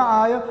soo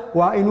dhacayo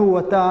waa inuu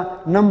wataa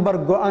number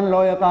go'an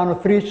loo yaqaano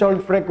threshold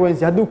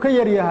frequency hadduu ka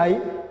yar yahay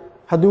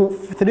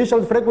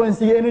threshold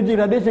frequency energy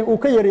radiation uu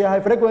ka yar yahay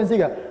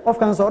frequency-ga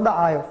qofkan soo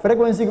dhacayo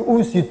frequency-ga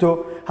uu sito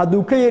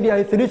hadduu ka yar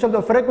yahay threshold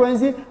of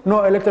frequency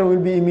no electron will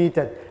be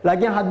emitted.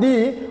 Laakiin haddii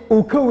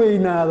uu ka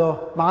weynaado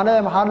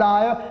macnaheedu maxaa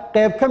dhacayo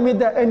qayb ka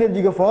mid ah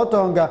energy-ga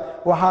photon-ka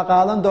waxaa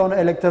qaadan doona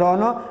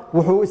electrono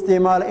wuxuu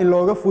isticmaalay in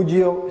looga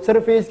fujiyo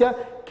surface-ka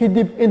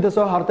kadib inta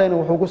soo hartayna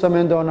wuxuu ku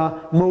sameyn doonaa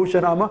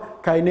motion ama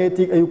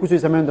kinetic ayuu ku sii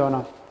sameyn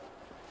doonaa.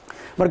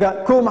 Marka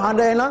maxaan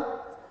dhahaynaa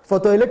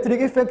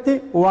photoelectric effect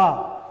waa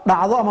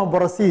dhacdo ama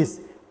process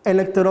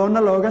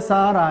electrono looga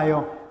saarayo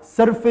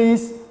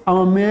surface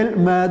ama meel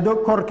maado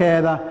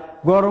korkeeda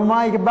goorma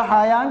ay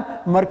baxayaan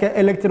marka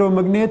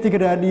electromagnetic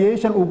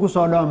radiation uu ku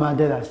soo dhaco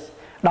maadadaas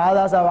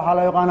dhacdaas waxaa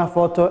loo yaqaanaa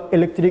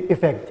photoelectric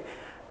effect.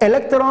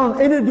 Electron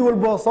energy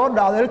walba soo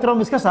dhacdo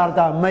electron iska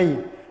saartaa may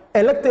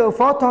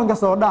photon-ka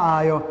soo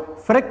dhacayo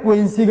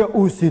frequency-ga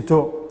uu sito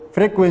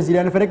frequency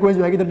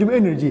waxay ka tarjuma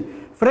energy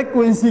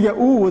frequency-ga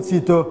uu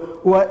sito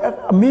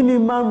waa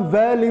minimum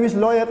values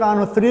loo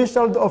yaqaano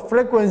threshold of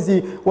frequency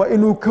waa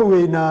inuu ka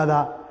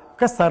weynaadaa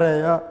ka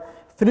sareeya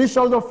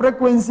threshold of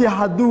frequency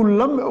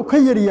hadduu ka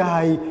yar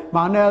yahay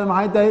macnaheedu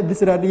maxay tahay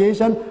this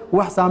radiation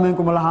wax saameyn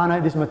kuma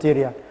lahaanayo this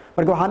material.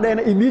 Marka waxaan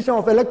dhahaynaa emission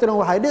of electron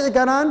waxay dhici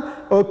karaan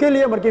oo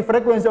keliya markii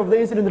frequency of the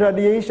incident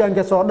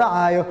radiation-ka soo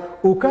dhacayo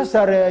uu ka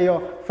sareeyo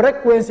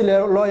frequency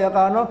loo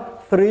yaqaano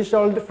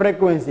threshold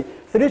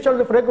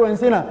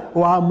frequency na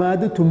waa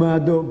maado to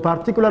maado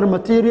particular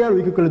material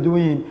way ku kala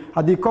duwan yihiin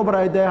haddii copper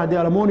ay tahay haddii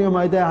aluminum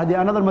ay tahay haddii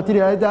another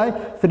material ay tahay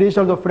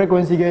threshold of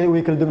frequency-ga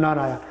way kala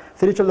duwanaanayaan.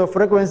 Threshold of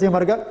frequency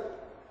marka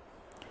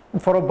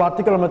for a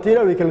particular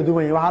material way kala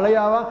duwan yihiin waxaa laga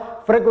yaabaa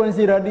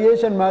frequency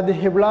radiation maado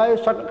hiblaayo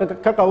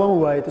ka qaban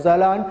waaye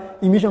tusaale ahaan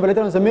emission of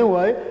electron sameyn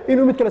waaye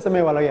inuu mid kale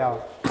sameeyo waa laga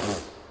yaabaa.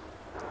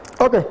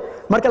 Okay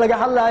marka laga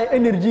hadlayo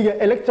energy-ga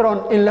electron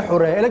in la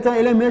xureeyo electron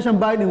elimination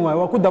binding waaye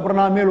waa ku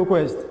dabrnaa meel uu ku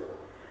haysto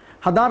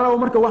haddaan rabo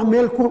marka wax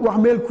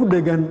meel ku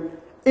dhegan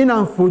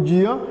inaan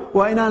fujiyo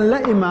waa inaan la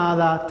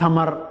imaadaa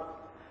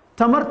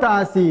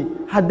tamartaasi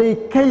hadday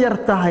ka yar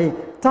tahay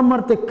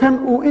tamarta kan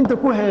uu inta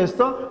ku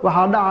haysto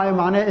waxaa dhacayo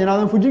macnaheedu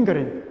inaadan fujin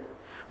karin.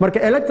 marka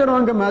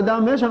electronka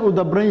maadaama meeshan uu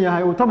dabran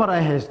yahay uu tamar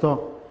ay haysto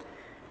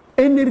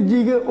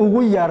energy-ga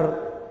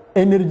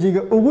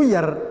ugu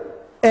yar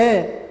ee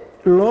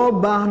loo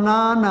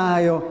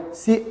baahnaanayo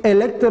si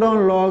electron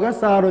looga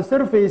saaro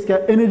surface-ka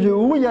energy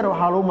ugu yar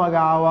waxaa lagu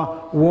magacaabaa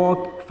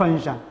work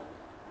function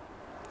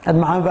had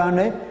maxaan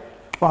fahnay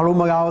waxaa lagu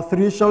magacaabaa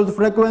threshold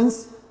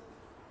frequency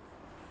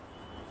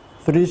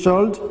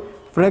threshold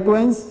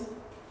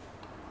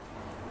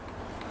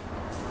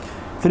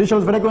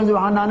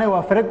waxaan nahnay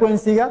waa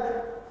frequency-ga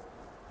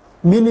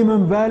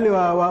minimum value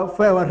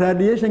waa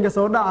radiation-ka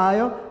soo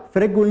dhacayo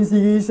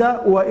frequency-giisa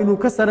waa inuu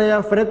ka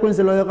sareeyaa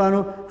frequency loo yaqaano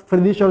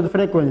threshold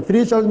frequency.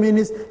 Threshold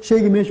means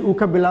shayga meesha uu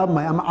ka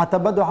bilaabmay ama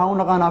catabad waxaan u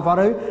naqaanaa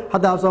faray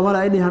hadda af Soomaali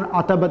ay dhihaan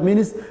catabad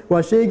means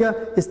waa shayga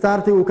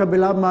starti uu ka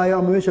bilaabmayo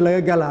ama meesha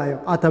laga galayo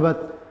catabad.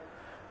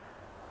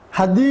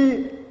 Haddii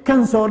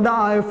kan soo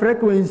dhacayo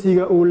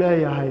frequency-ga uu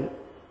leeyahay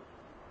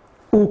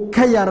uu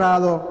ka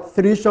yaraado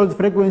threshold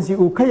frequency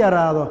uu ka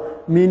yaraado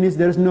means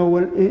there is no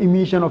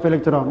emission of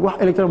electron wax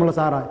electron ma la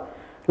saarayo.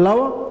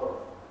 Labo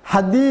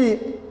haddii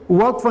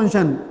work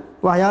function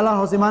waxyaalaha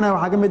hoos imaanaya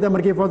waxaa ka mid ah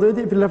markii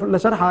photovoltaic la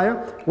sharxayo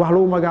wax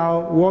lagu magacaabo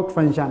work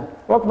function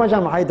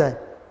maxay tahay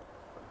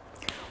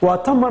waa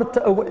tamarta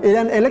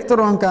ilan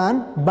electronkan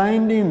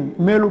binding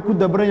meel uu ku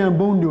dabran yahay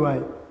bound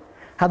waaye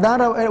haddaan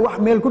rabo wax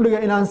meel ku dhiga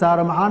inaan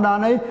saaro maxaan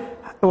dhahnay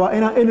waa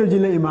inaan energy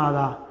la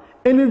imaadaa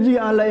energy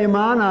aan la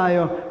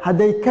imaanayo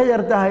hadday ka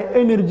yar tahay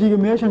energy-ga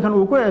meeshan kan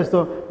uu ku haysto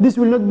this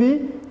will not be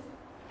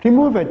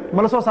removed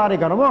ma la soo saari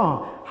karo maaha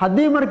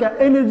haddii marka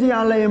energy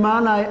aan la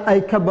imaanayo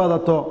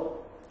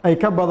ay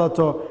ka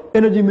badato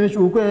energy meesha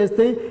uu ku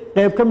haystay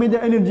qayb ka mid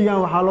ah energy-gan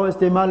waxaa loo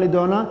isticmaali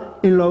doonaa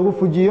in loogu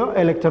fujiyo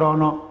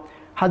electrono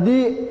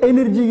haddii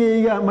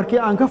energy-gayga markii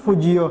aan ka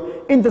fujiyo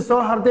inta soo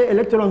hartay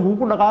electronku wuu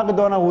ku dhaqaaqi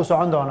doonaa wuu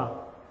socon doonaa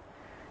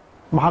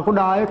maxaa ku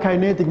dhacayo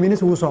kinetic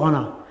means wuu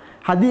soconaa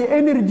haddii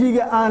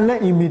energy-ga aan la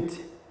imid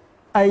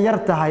ay yar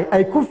tahay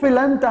ay ku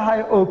filan tahay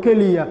oo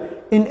keliya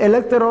in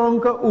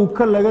electronka uu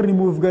ka laga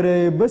remove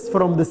gareeyo bas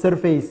from the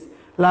surface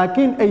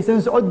laakiin aysan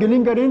socod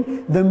gelin karin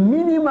the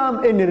minimum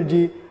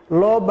energy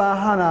loo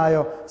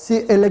baahanayo si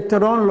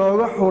electron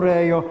looga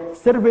xureeyo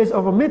surface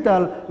of a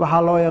metal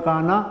waxaa loo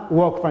yaqaanaa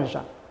work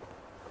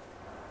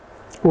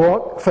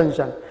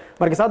function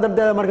marka saa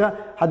darteeda marka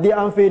haddii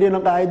aan fiirino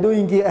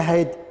qaacidooyinkii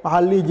ahayd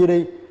waxaa la dhihi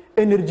jiray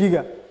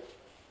energy-ga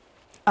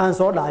aan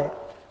soo dhacay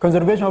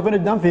conservation of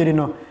energy aan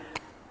fiirino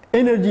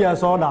energy aa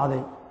soo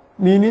dhacday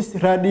means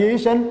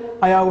radiation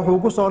ayaa wuxuu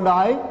ku soo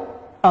dhacay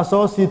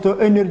associated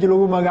energy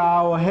lagu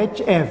magacaabo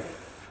HF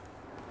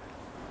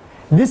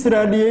this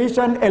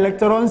radiation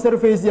electron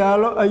surface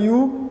yaalo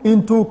ayuu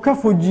intuu ka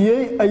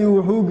fujiyey ayuu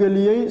wuxuu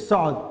geliyey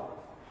socod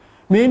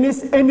means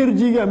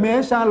energy-ga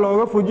meeshaan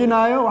looga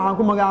fujinayo waxaan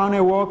ku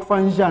magacaabnay work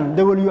function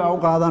W aan u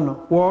qaadano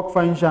work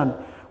function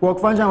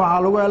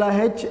waxaa lagu helaa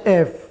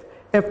HF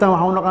F-tan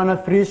waxaan u naqaanaa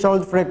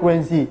threshold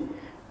frequency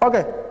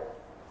okay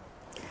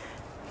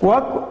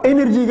work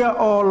energy-ga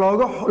oo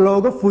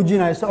looga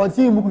fujinayo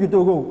socodsiin mu ku jirto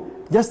ogow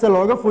just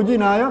looga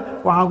fujinayo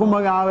waxaan ku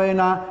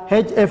magacaabeynaa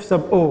HF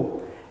sub O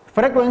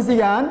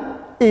frequency-gan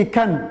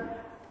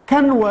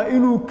kan waa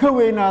inuu ka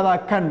weynaadaa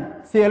kan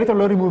si electron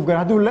loo remove karo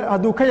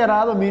hadduu ka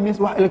yaraado means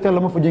wax electron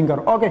lama fujin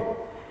karo okay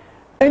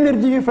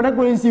energy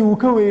frequency wuu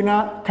ka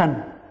weynaa kan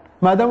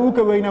maadaama uu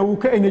ka weynaa wuu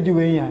ka energy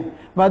weyn yahay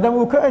maadaama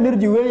uu ka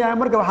energy weyn yahay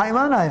marka waxaa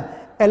imaanaya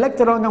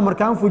electronka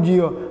markaan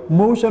fujiyo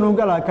motion uu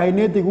galaa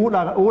kinetic uu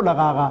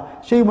dhaqaaqa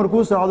shay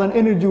markuu socdan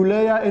energy uu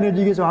leeyahay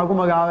energy-giisa waxaan ku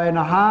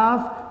magacaabeynaa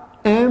half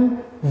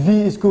mv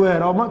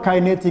square oo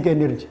kinetic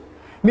energy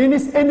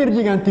means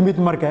energy-gan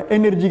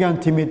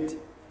timid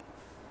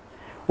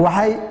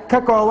waxay ka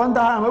kooban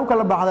tahay ama u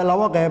kala baxday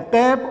labo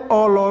qayb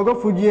oo looga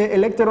fujiyey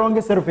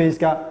electronka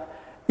surface-ka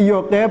iyo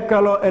qayb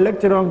kale oo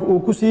electronka uu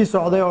ku sii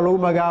socday oo lagu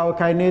magacaabo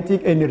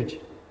kinetic energy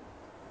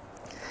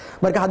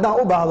marka haddaan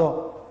u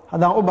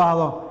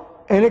baahdo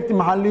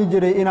maxaa la dhihi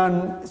jiray inaan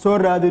soo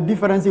raado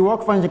difference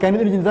work function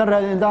kinetic energy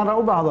intaan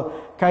u baahdo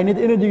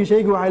kinetic energy-ga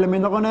shayga waxay la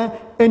mid noqonaya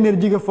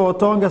energy-ga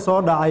photon-ka soo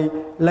dhacay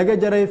laga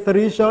jaray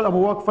threshold ama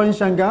work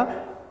function-ka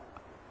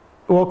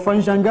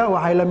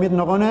waxay la mid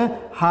noqonaya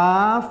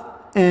half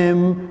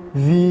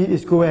mv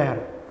square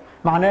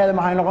macnaheedu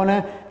maxay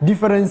noqonaya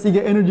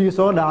difference-ga energy-ga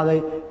soo dhacday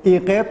iyo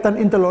qaybtan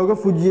inta looga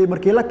fujiyey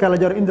markii la kala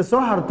jaro inta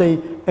soo hartay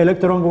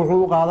electronka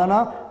wuxuu u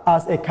qaadanaa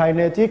as a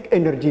kinetic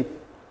energy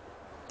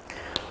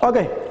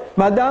okay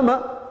maadaama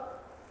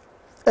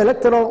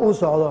electron uu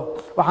socdo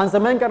waxaan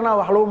samayn karnaa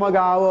wax lagu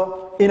magacaabo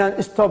inaan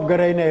stop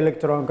garayno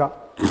electronka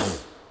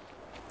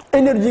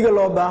energy-ga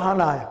loo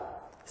baahanayo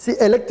si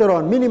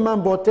electron minimum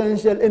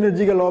potential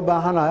energy-ga loo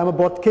baahanayo ama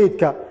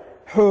botkeedka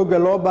xooga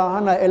loo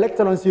baahanayo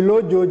electron si loo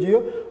joojiyo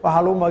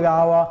waxaa lagu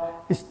magacaabaa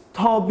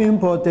stopping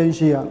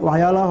potential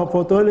waxyaalaha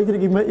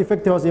photoelectric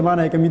effect hoos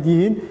imaanaya ka mid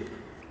yihiin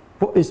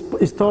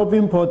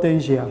stopping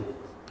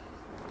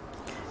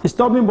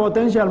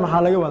potential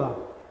maxaa laga wadaa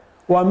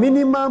waa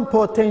minimum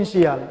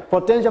potential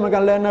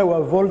markaan leenahay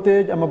waa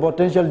voltage ama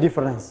potential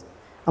difference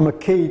ama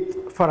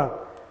faraq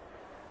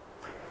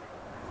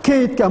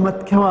keydka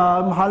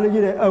maxaa la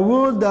jiray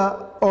awoodda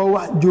oo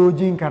wax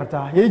joojin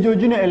kartaa yay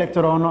joojina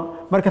electrono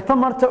marka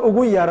tamarta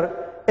ugu yar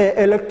ee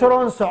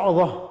electron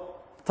socdo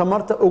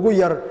tamarta ugu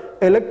yar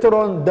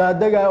electron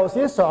daadaga oo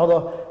sii socdo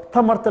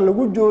tamarta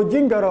lagu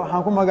joojin karo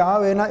waxaan ku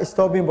magacaabeynaa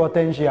stopping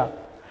potential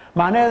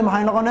macnaheedu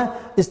maxay noqonaa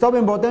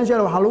stopping potential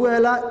waxa lagu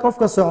helaa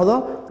qofka socdo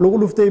lagu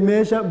dhuftay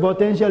meesha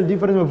potential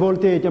difference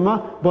voltage ama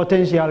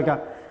potentialka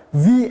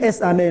vs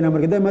aanayna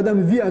marka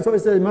maadaama v aan soo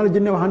isticmaali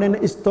jirnay waxaan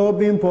leeyahay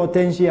stopping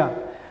potential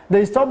the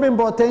stopping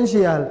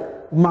potential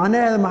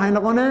macnaheedu maxay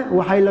noqonaa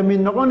waxay la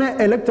mid noqonaa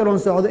electron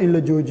socdo in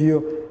la joojiyo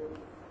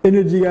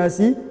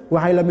energy-gaasi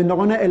waxay la mid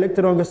noqonaa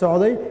electron-ka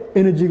socday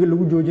energy-ga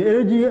lagu joojiyo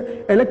energy-ga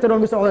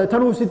electron-ka socday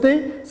tan uu sitay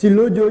si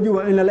loo joojiyo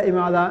waa in la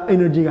imaadaa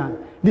energy-gan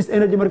this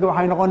energy marka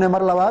waxay noqonaa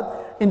mar labaad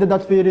inta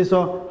dad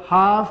fiiriso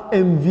half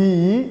mv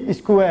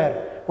square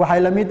waxay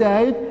la mid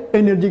tahay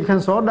energy kan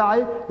soo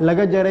dhacay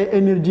laga jaray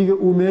energy-ga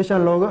uu meesha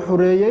looga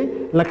xoreeyay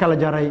la kala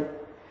jaray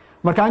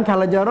markaan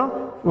kala jaro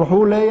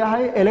wuxuu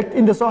leeyahay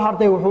inta soo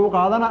hartay wuxuu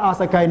qaadanaa as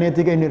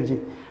kinetic energy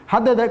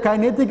hadda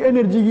kinetic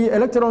energy-gii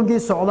electron-kii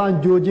socdaan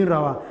joojin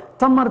rabaa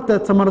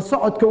tamar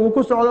socodka uu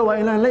ku socdo waa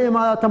inaan la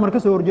imaada tamar ka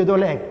soo horjeedo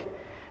la eg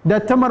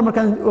tamar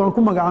markaan waan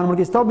ku magacaano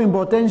marka stopping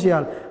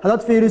potential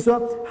haddaad fiiriso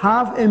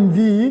half mv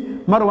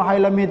mar waxay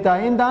la mid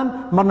tahay intaan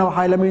marna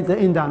waxay la mid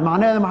tahay intaan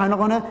macnaheedu maxay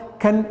noqonaa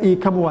kan iyo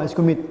kan waa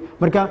isku mid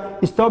marka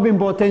stopping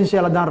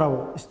potential haddaan rabo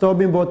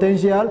stopping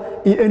potential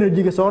iyo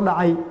energy-ga soo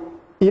dhacay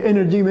iyo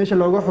energy meesha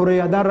looga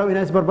xoreeyay haddaan rabo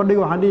inaan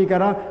isbarbardhigo waxaan dhihi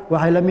karaa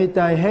waxay la mid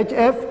tahay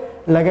hf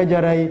laga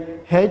jaray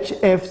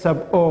hf sub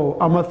o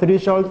ama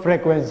threshold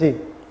frequency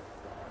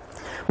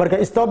marka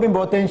stopping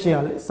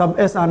potential sub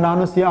s aan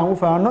naano si aan u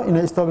faano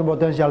inay stopping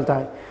potential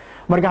tahay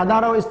marka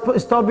haddaan rabo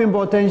stopping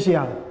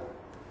potential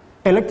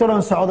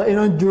electron socdo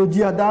inaan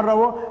joojiyo haddaan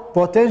rabo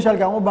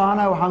potentialka aan u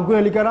baahanahay waxaan ku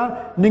heli karaa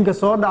ninka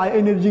soo dhacay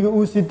energy-ga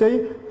uu sitay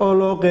oo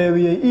loo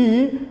qeybiyey e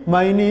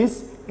minus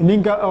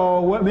ninka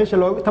oo meesha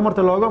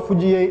tamarta looga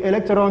fujiyay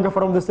electron-ka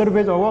from the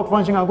surface oo work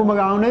function aan ku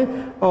magacaabnay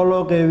oo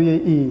loo qeybiyey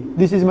e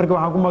this is marka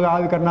waxaan ku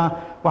magacaabi karnaa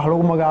wax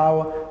lagu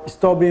magacaabo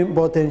stopping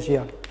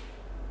potential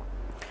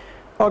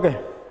okay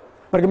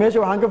marka meesha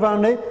waxaan ka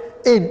fahnay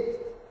in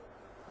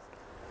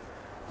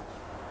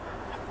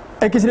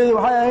x-ray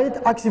waxay ahayd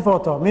axi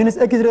photo means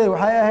x-ray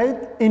waxay ahayd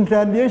in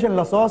radiation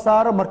la soo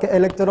saaro marka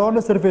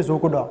electron surface uu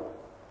ku dhaco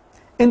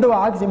inta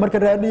waa axi marka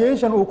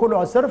radiation uu ku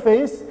dhaco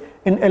surface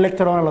in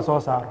electron la soo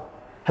saaro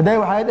hadday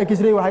waxay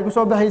x-ray waxay ku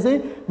soo baxaysay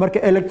marka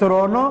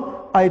electrono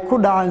ay ku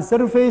dhacaan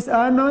surface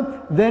anode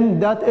then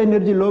that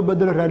energy loo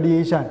bedelo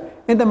radiation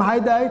inta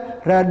maxay tahay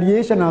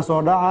radiation aan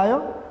soo dhacayo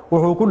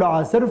wuxuu ku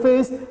dhacaa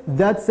surface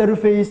that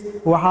surface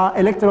waxa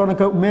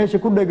electronka meesha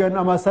ku dhagan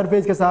ama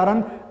surface ka saaran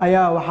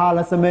ayaa waxa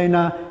la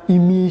sameeynaa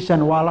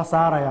emission waa la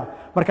saaraya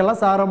marka la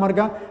saaro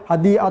marka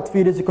hadii aad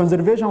fiiriso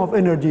conservation of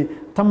energy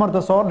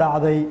tamarta soo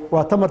dhacday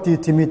waa tamartii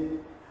timid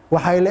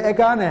waxay la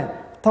ekaanee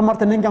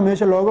tamarta ninka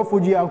meesha looga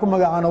fujiyo aan ku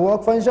magacaano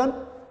work function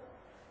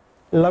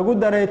lagu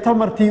daray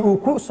tamartii uu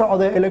ku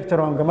socday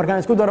electronka markaan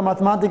isku daro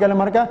mathematically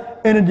marka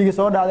energy-ga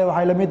soo dhacday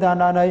waxay la mid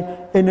tahay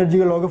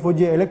energy-ga looga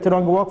fujiyay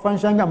electronka work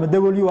function ama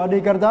w waa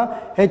dhihi kartaa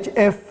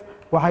hf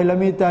waxay la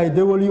mid tahay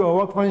w oo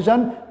work function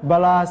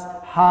plus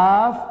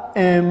half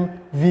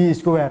mv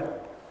square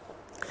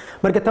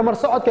marka tamar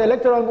socodka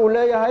electron uu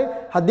leeyahay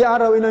hadii aan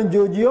rabo inaan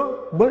joojiyo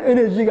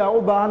energy-ga aan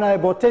u baahanahay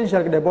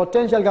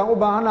potentialka aan u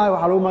baahanahay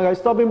waxa lagu magacaabaa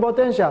stopping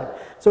potential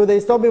so the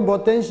stopping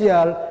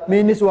potential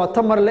means waa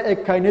tamar la eg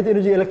kinetic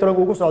energy electron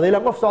uu ku socdo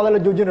ilaa qof socdo la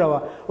joojin raba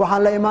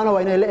waxaan la imaana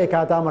waa inay la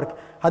ekaataa marka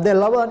hadii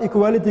labadan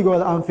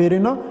equality-gooda aan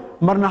fiirino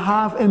marna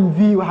half mv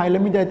waxay la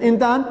mid tahay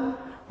intaan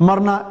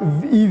marna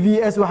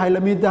evs waxay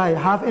la mid tahay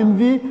half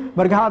mv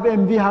marka half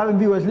mv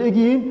waa isla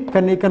egyihiin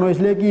kan waa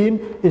isla egyihiin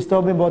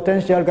stopping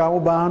potentialka aan u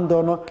baahan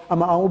doono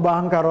ama aan u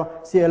baahan karo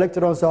si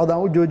electron socdo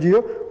aan u joojiyo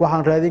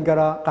waxaan raadin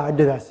karaa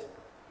qaacidadaas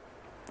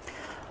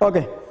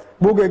okay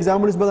buugga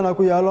examples badan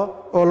ku yaalo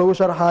oo lagu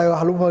sharxayo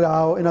wax lagu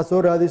magacaabo inaad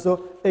soo raadiso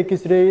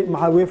x-ray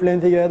maxaa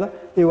wavelength-geeda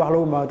iyo wax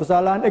lagu magacaabo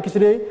tusaale ahaan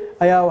x-ray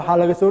ayaa waxaa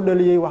laga soo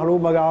dhaliyay wax lagu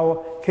magacaabo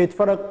kate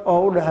faraq oo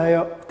u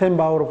dhaxeeyo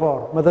 10 power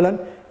 4 مثلا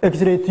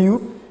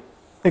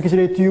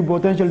x-ray tube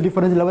potential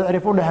difference labada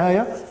cirif u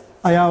dhaxeeya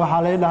ayaa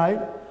waxaa la dhahay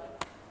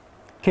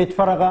kate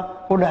faraqa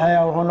u dhaxeeya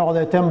wuxuu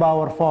noqday 10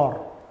 power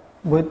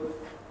 4 with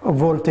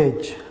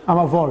voltage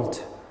ama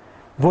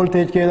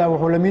voltage-keeda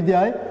wuxuu la mid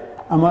yahay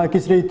ama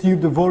x-ray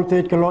tube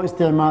voltage-ka loo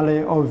isticmaalay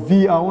oo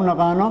v aan u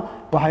naqaano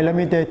waxay la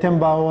mid tahay 10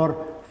 power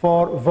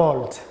 4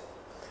 volt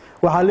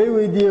waxaa la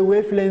weydiiyay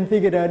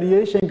wavelength-ga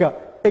radiation-ka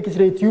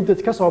x-ray tube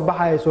ka soo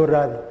baxaya soo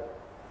raadi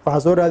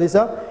waxaa soo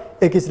raadisa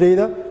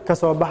x-ray-da ka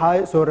soo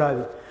baxaya soo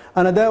raadi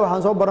ana daa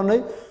waxaan soo baranay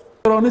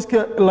electroniska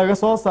laga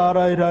soo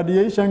saaray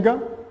radiation-ka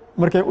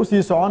markay u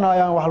sii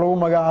soconayaan wax lagu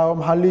magacaabo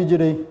maxaa la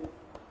jiray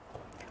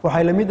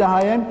waxay la mid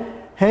ahaayeen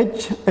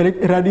h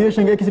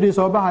radiation-ka x-ray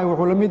soo baxay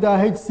wuxuu la mid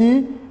ahaa hc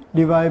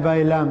divided by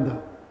lambda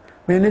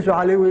means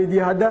waxa la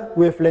weydiiyay hadda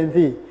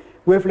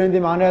wavelength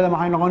macnaheedu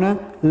maxay noqonaa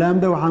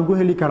lambda waxaan ku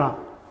heli karaa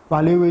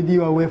waxa la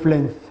weydiiyay waa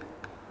wavelength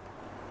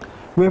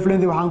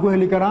waxaan ku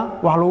heli karaa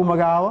wax lagu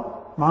magacaabo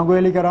maxaan ku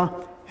heli karaa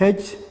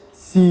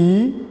hc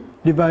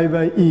divided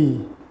by E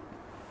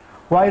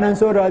waa inaan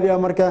soo raadiyaa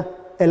marka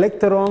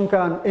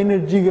electronkan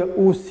energy-ga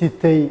uu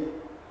sitay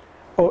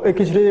oo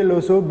x-ray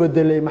loo soo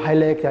bedelay maxay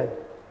la egtahay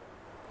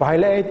waxay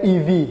la eeg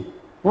EV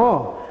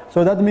so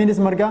that means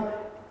marka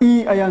E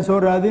ayaan soo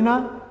raadinaa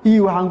E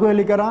waxaan ku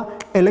heli karaa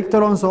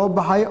electron soo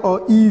baxay oo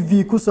EV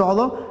ku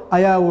socdo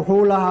ayaa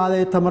wuxuu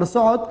lahaaday tamar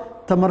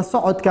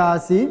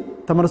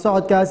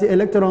socodkaasi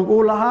electron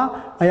uu lahaa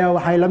ayaa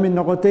waxay la mid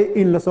noqotay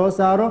in la soo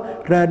saaro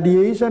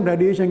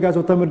radiationkaas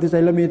oo tamartiisa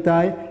ay la mid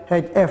tahay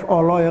HF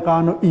oo loo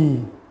yaqaano E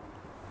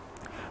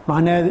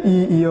macnaheedu E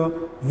iyo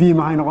V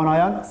maxay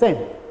noqonayaan same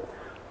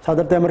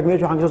sadartay marka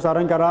meesha waxaan ka soo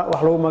saaran karaa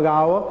wax lagu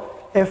magacaabo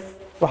F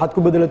waxaad ku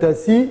bedelataa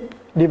C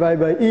divided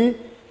by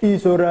E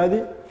soo raadi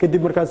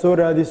kadib markaad soo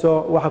raadiso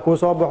waxa ku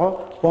soo baxo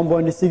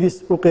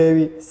 1.6 u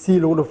qeybi C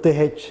lagu dhuftay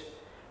H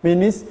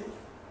means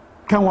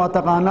kan waa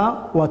taqaanaa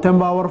waa 10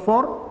 power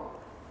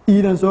 4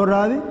 idan soo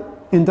raadi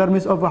in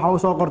terms of waxa uu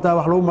soo qortaa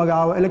wax lagu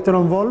magacaabo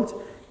electron volt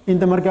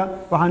inta marka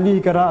waxaan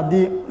dhihi karaa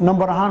haddii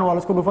number ahaan waa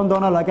la isku dhufan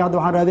doonaa laakiin hadda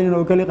waxaan raadinaynaa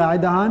oo kali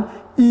qaacid ahaan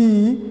E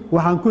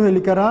waxaan ku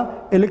heli karaa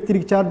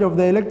electric charge of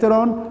the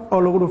electron oo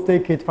lagu dhuftay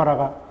keed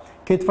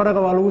faraqa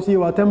waa lagu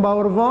siiyey waa 10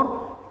 power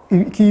 4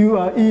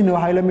 QE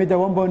waxay la mid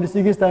tahay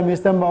 1.6 times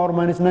 10 power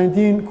minus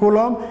 19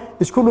 coulomb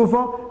isku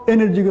dhufo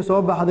energy-ga soo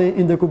baxday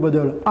inta ku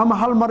bedelo ama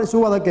hal mar isu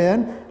wada keen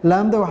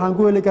lambda waxaan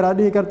ku heli karaa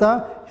dhihi kartaa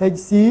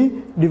HC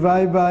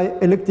divided by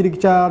electric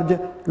charge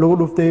lagu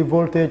dhuftay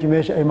voltage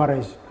meesha ay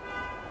marayso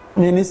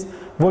means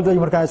voltage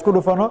markaa isku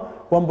dhufano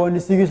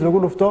 1.6 lagu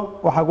dhufto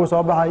waxaa ku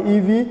soo baxay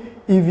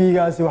EV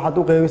gaasi waxaad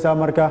u qeybisaa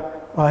marka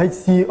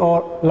HC oo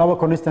laba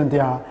constant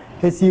ah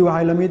HC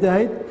waxay la mid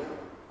tahay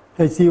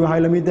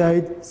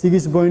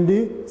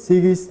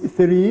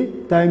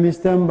 6.63 times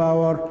 10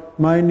 power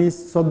minus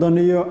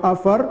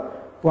 34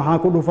 waxaan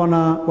ku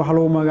dhufanaa wax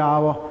lagu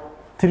magacaabo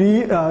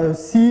 3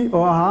 C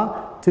oo ahaa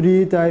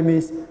 3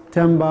 times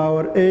 10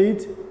 power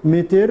 8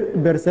 meter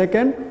per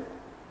second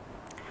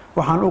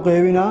waxaan u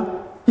qeybinaa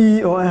E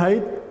oo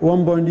ahayd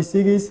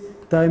 1.6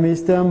 times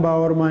 10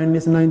 power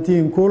minus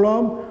 19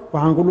 coulomb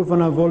waxaan ku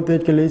dhufanaa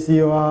voltage-ka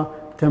laysiiyo oo ah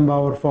 10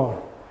 power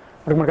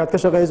 4 markaad ka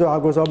shaqeyso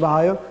waxaa ku soo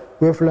baxayo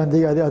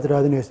wavelength-ga aad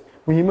raadinayso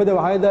muhiimadda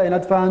waxay tahay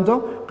inaad fahanto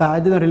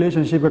qaacidada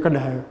relationship-ka ka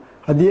dhaxeeyo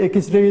haddii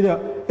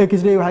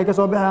x-ray waxay ka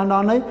soo baxayaan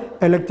dhaanay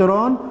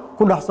electron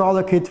ku dhex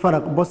socdo keed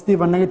faraq positive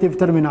and negative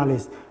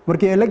terminals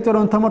markii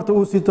electron tamarta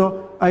uu sito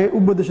ay u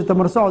bedesho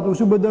tamar socod uu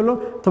isu bedelo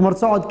tamar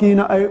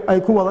socodkiina ay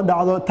ku wada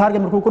dhacdo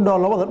target markuu ku dhaco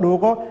labada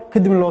dhuuqo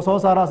kadibna loo soo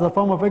saaraa as a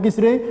form of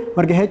x-ray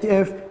marka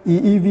HF iyo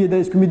EV da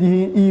isku mid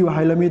yihiin E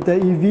waxay la mid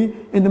tahay EV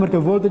inta marka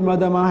voltage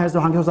maadaama aan haysto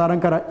waxaan ka soo saaran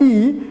karaa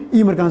E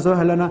markaan soo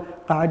helana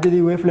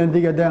qaacidadii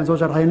wavelength-ga aan soo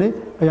sharxaynay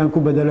ayaan ku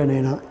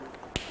bedelanaynaa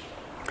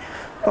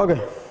okay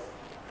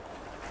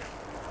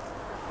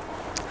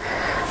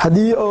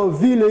haddii oo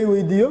V lay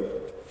weydiiyo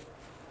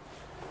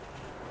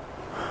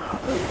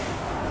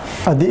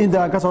haddii inta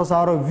aan ka soo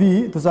saaro V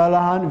tusaale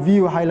ahaan V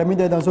waxay la mid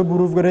tahay aan soo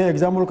proof garay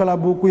example kala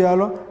buu ku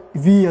yaalo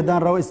V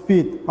haddaan rabo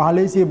speed waxaa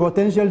leeyahay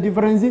potential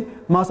difference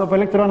mass of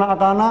electron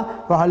aqaana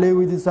waxaa lay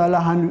weydiiyay tusaale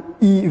ahaan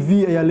EV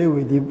ayaa lay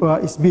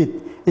weydiiyay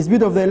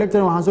speed of the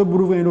electron waxaan soo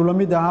proof inuu la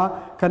mid ahaa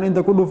kan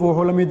inta ku dhufo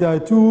wuxuu la mid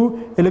yahay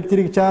 2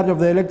 electric charge of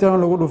the electron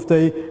lagu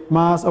dhuftay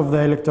mass of the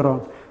electron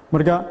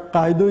marka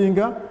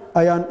qaacidooyinka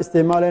ayaan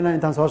isticmaalaynaa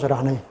intaan soo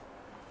sharaxnay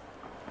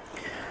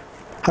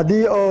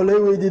haddii oo lay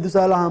weydiiyo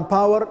tusaale ahaan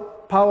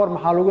power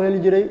maxaa lagu heli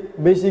jiray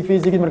basic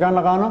physics markaan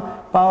naqaano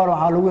power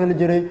waxaa lagu heli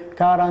jiray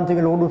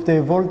current-ga lagu dhuftay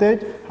voltage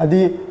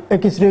haddii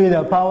x-ray-da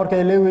power-ka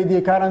lay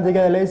weydiiyay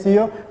current-ga lay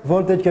siiyo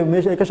voltage-ka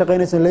meesha ay ka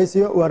shaqeynayso lay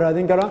siiyo waa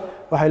raadin karaa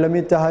waxay la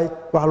mid tahay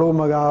wax lagu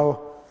magacaabo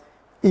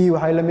E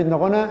waxay la mid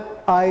noqonaa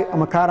I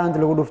ama current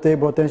lagu dhuftay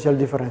potential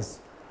difference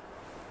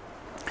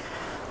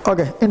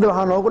okay inta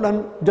waxaa noogu dhan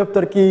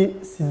jabtarkii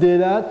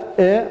 8aad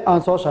ee aan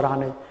soo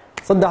sharaxnay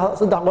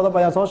saddex qodob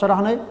ayaan soo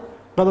sharaxnay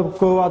qodobka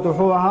koowaad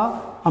wuxuu ahaa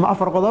ama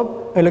 4 qodob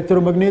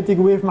electromagnetic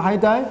wave maxay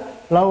tahay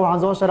laba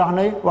waxaan soo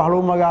sharaxnay wax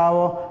lagu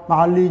magacaabo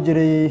maxaa la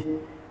jiray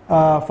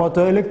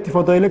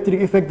photoelectric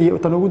effect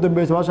tan ugu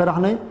dambeysay waa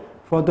sharaxnay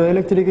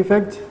photoelectric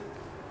effect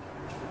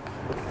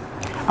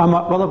ama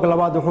qodobka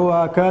labaad wuxuu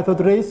ahaa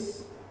cathode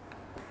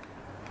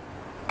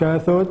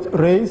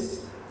rays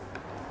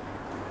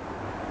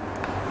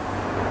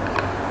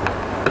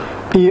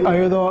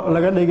iyadoo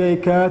laga dhigay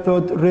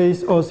cathode rays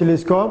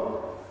oscilloscope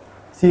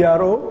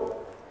CRO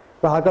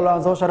waxaa kaloo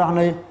aan soo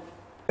sharaxnay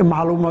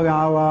maxaa lagu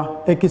magacaabaa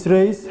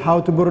x-rays how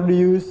to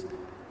produce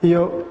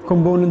iyo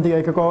component-ga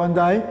ay ka kooban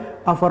tahay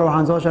 4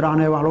 waxaan soo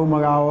sharaxnay wax lagu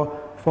magacaabo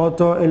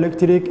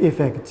photoelectric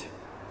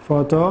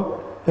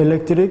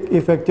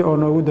effect oo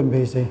noogu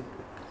dambeysay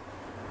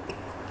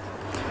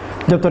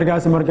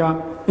jabtarkaasi marka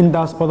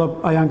intaas qodob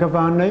ayaan ka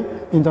fahanay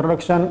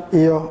introduction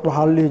iyo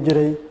waxaa la dhihi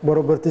jiray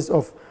properties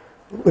of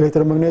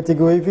electromagnetic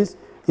waves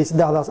iyo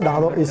saddexdaas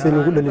dhacdo iyo si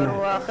lagu dhalinayo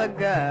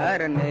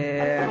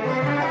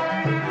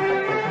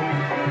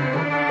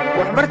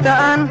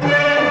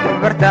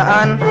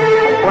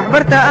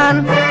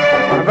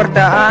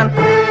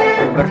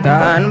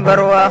waxbartaan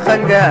barwaaqo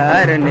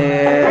gaarane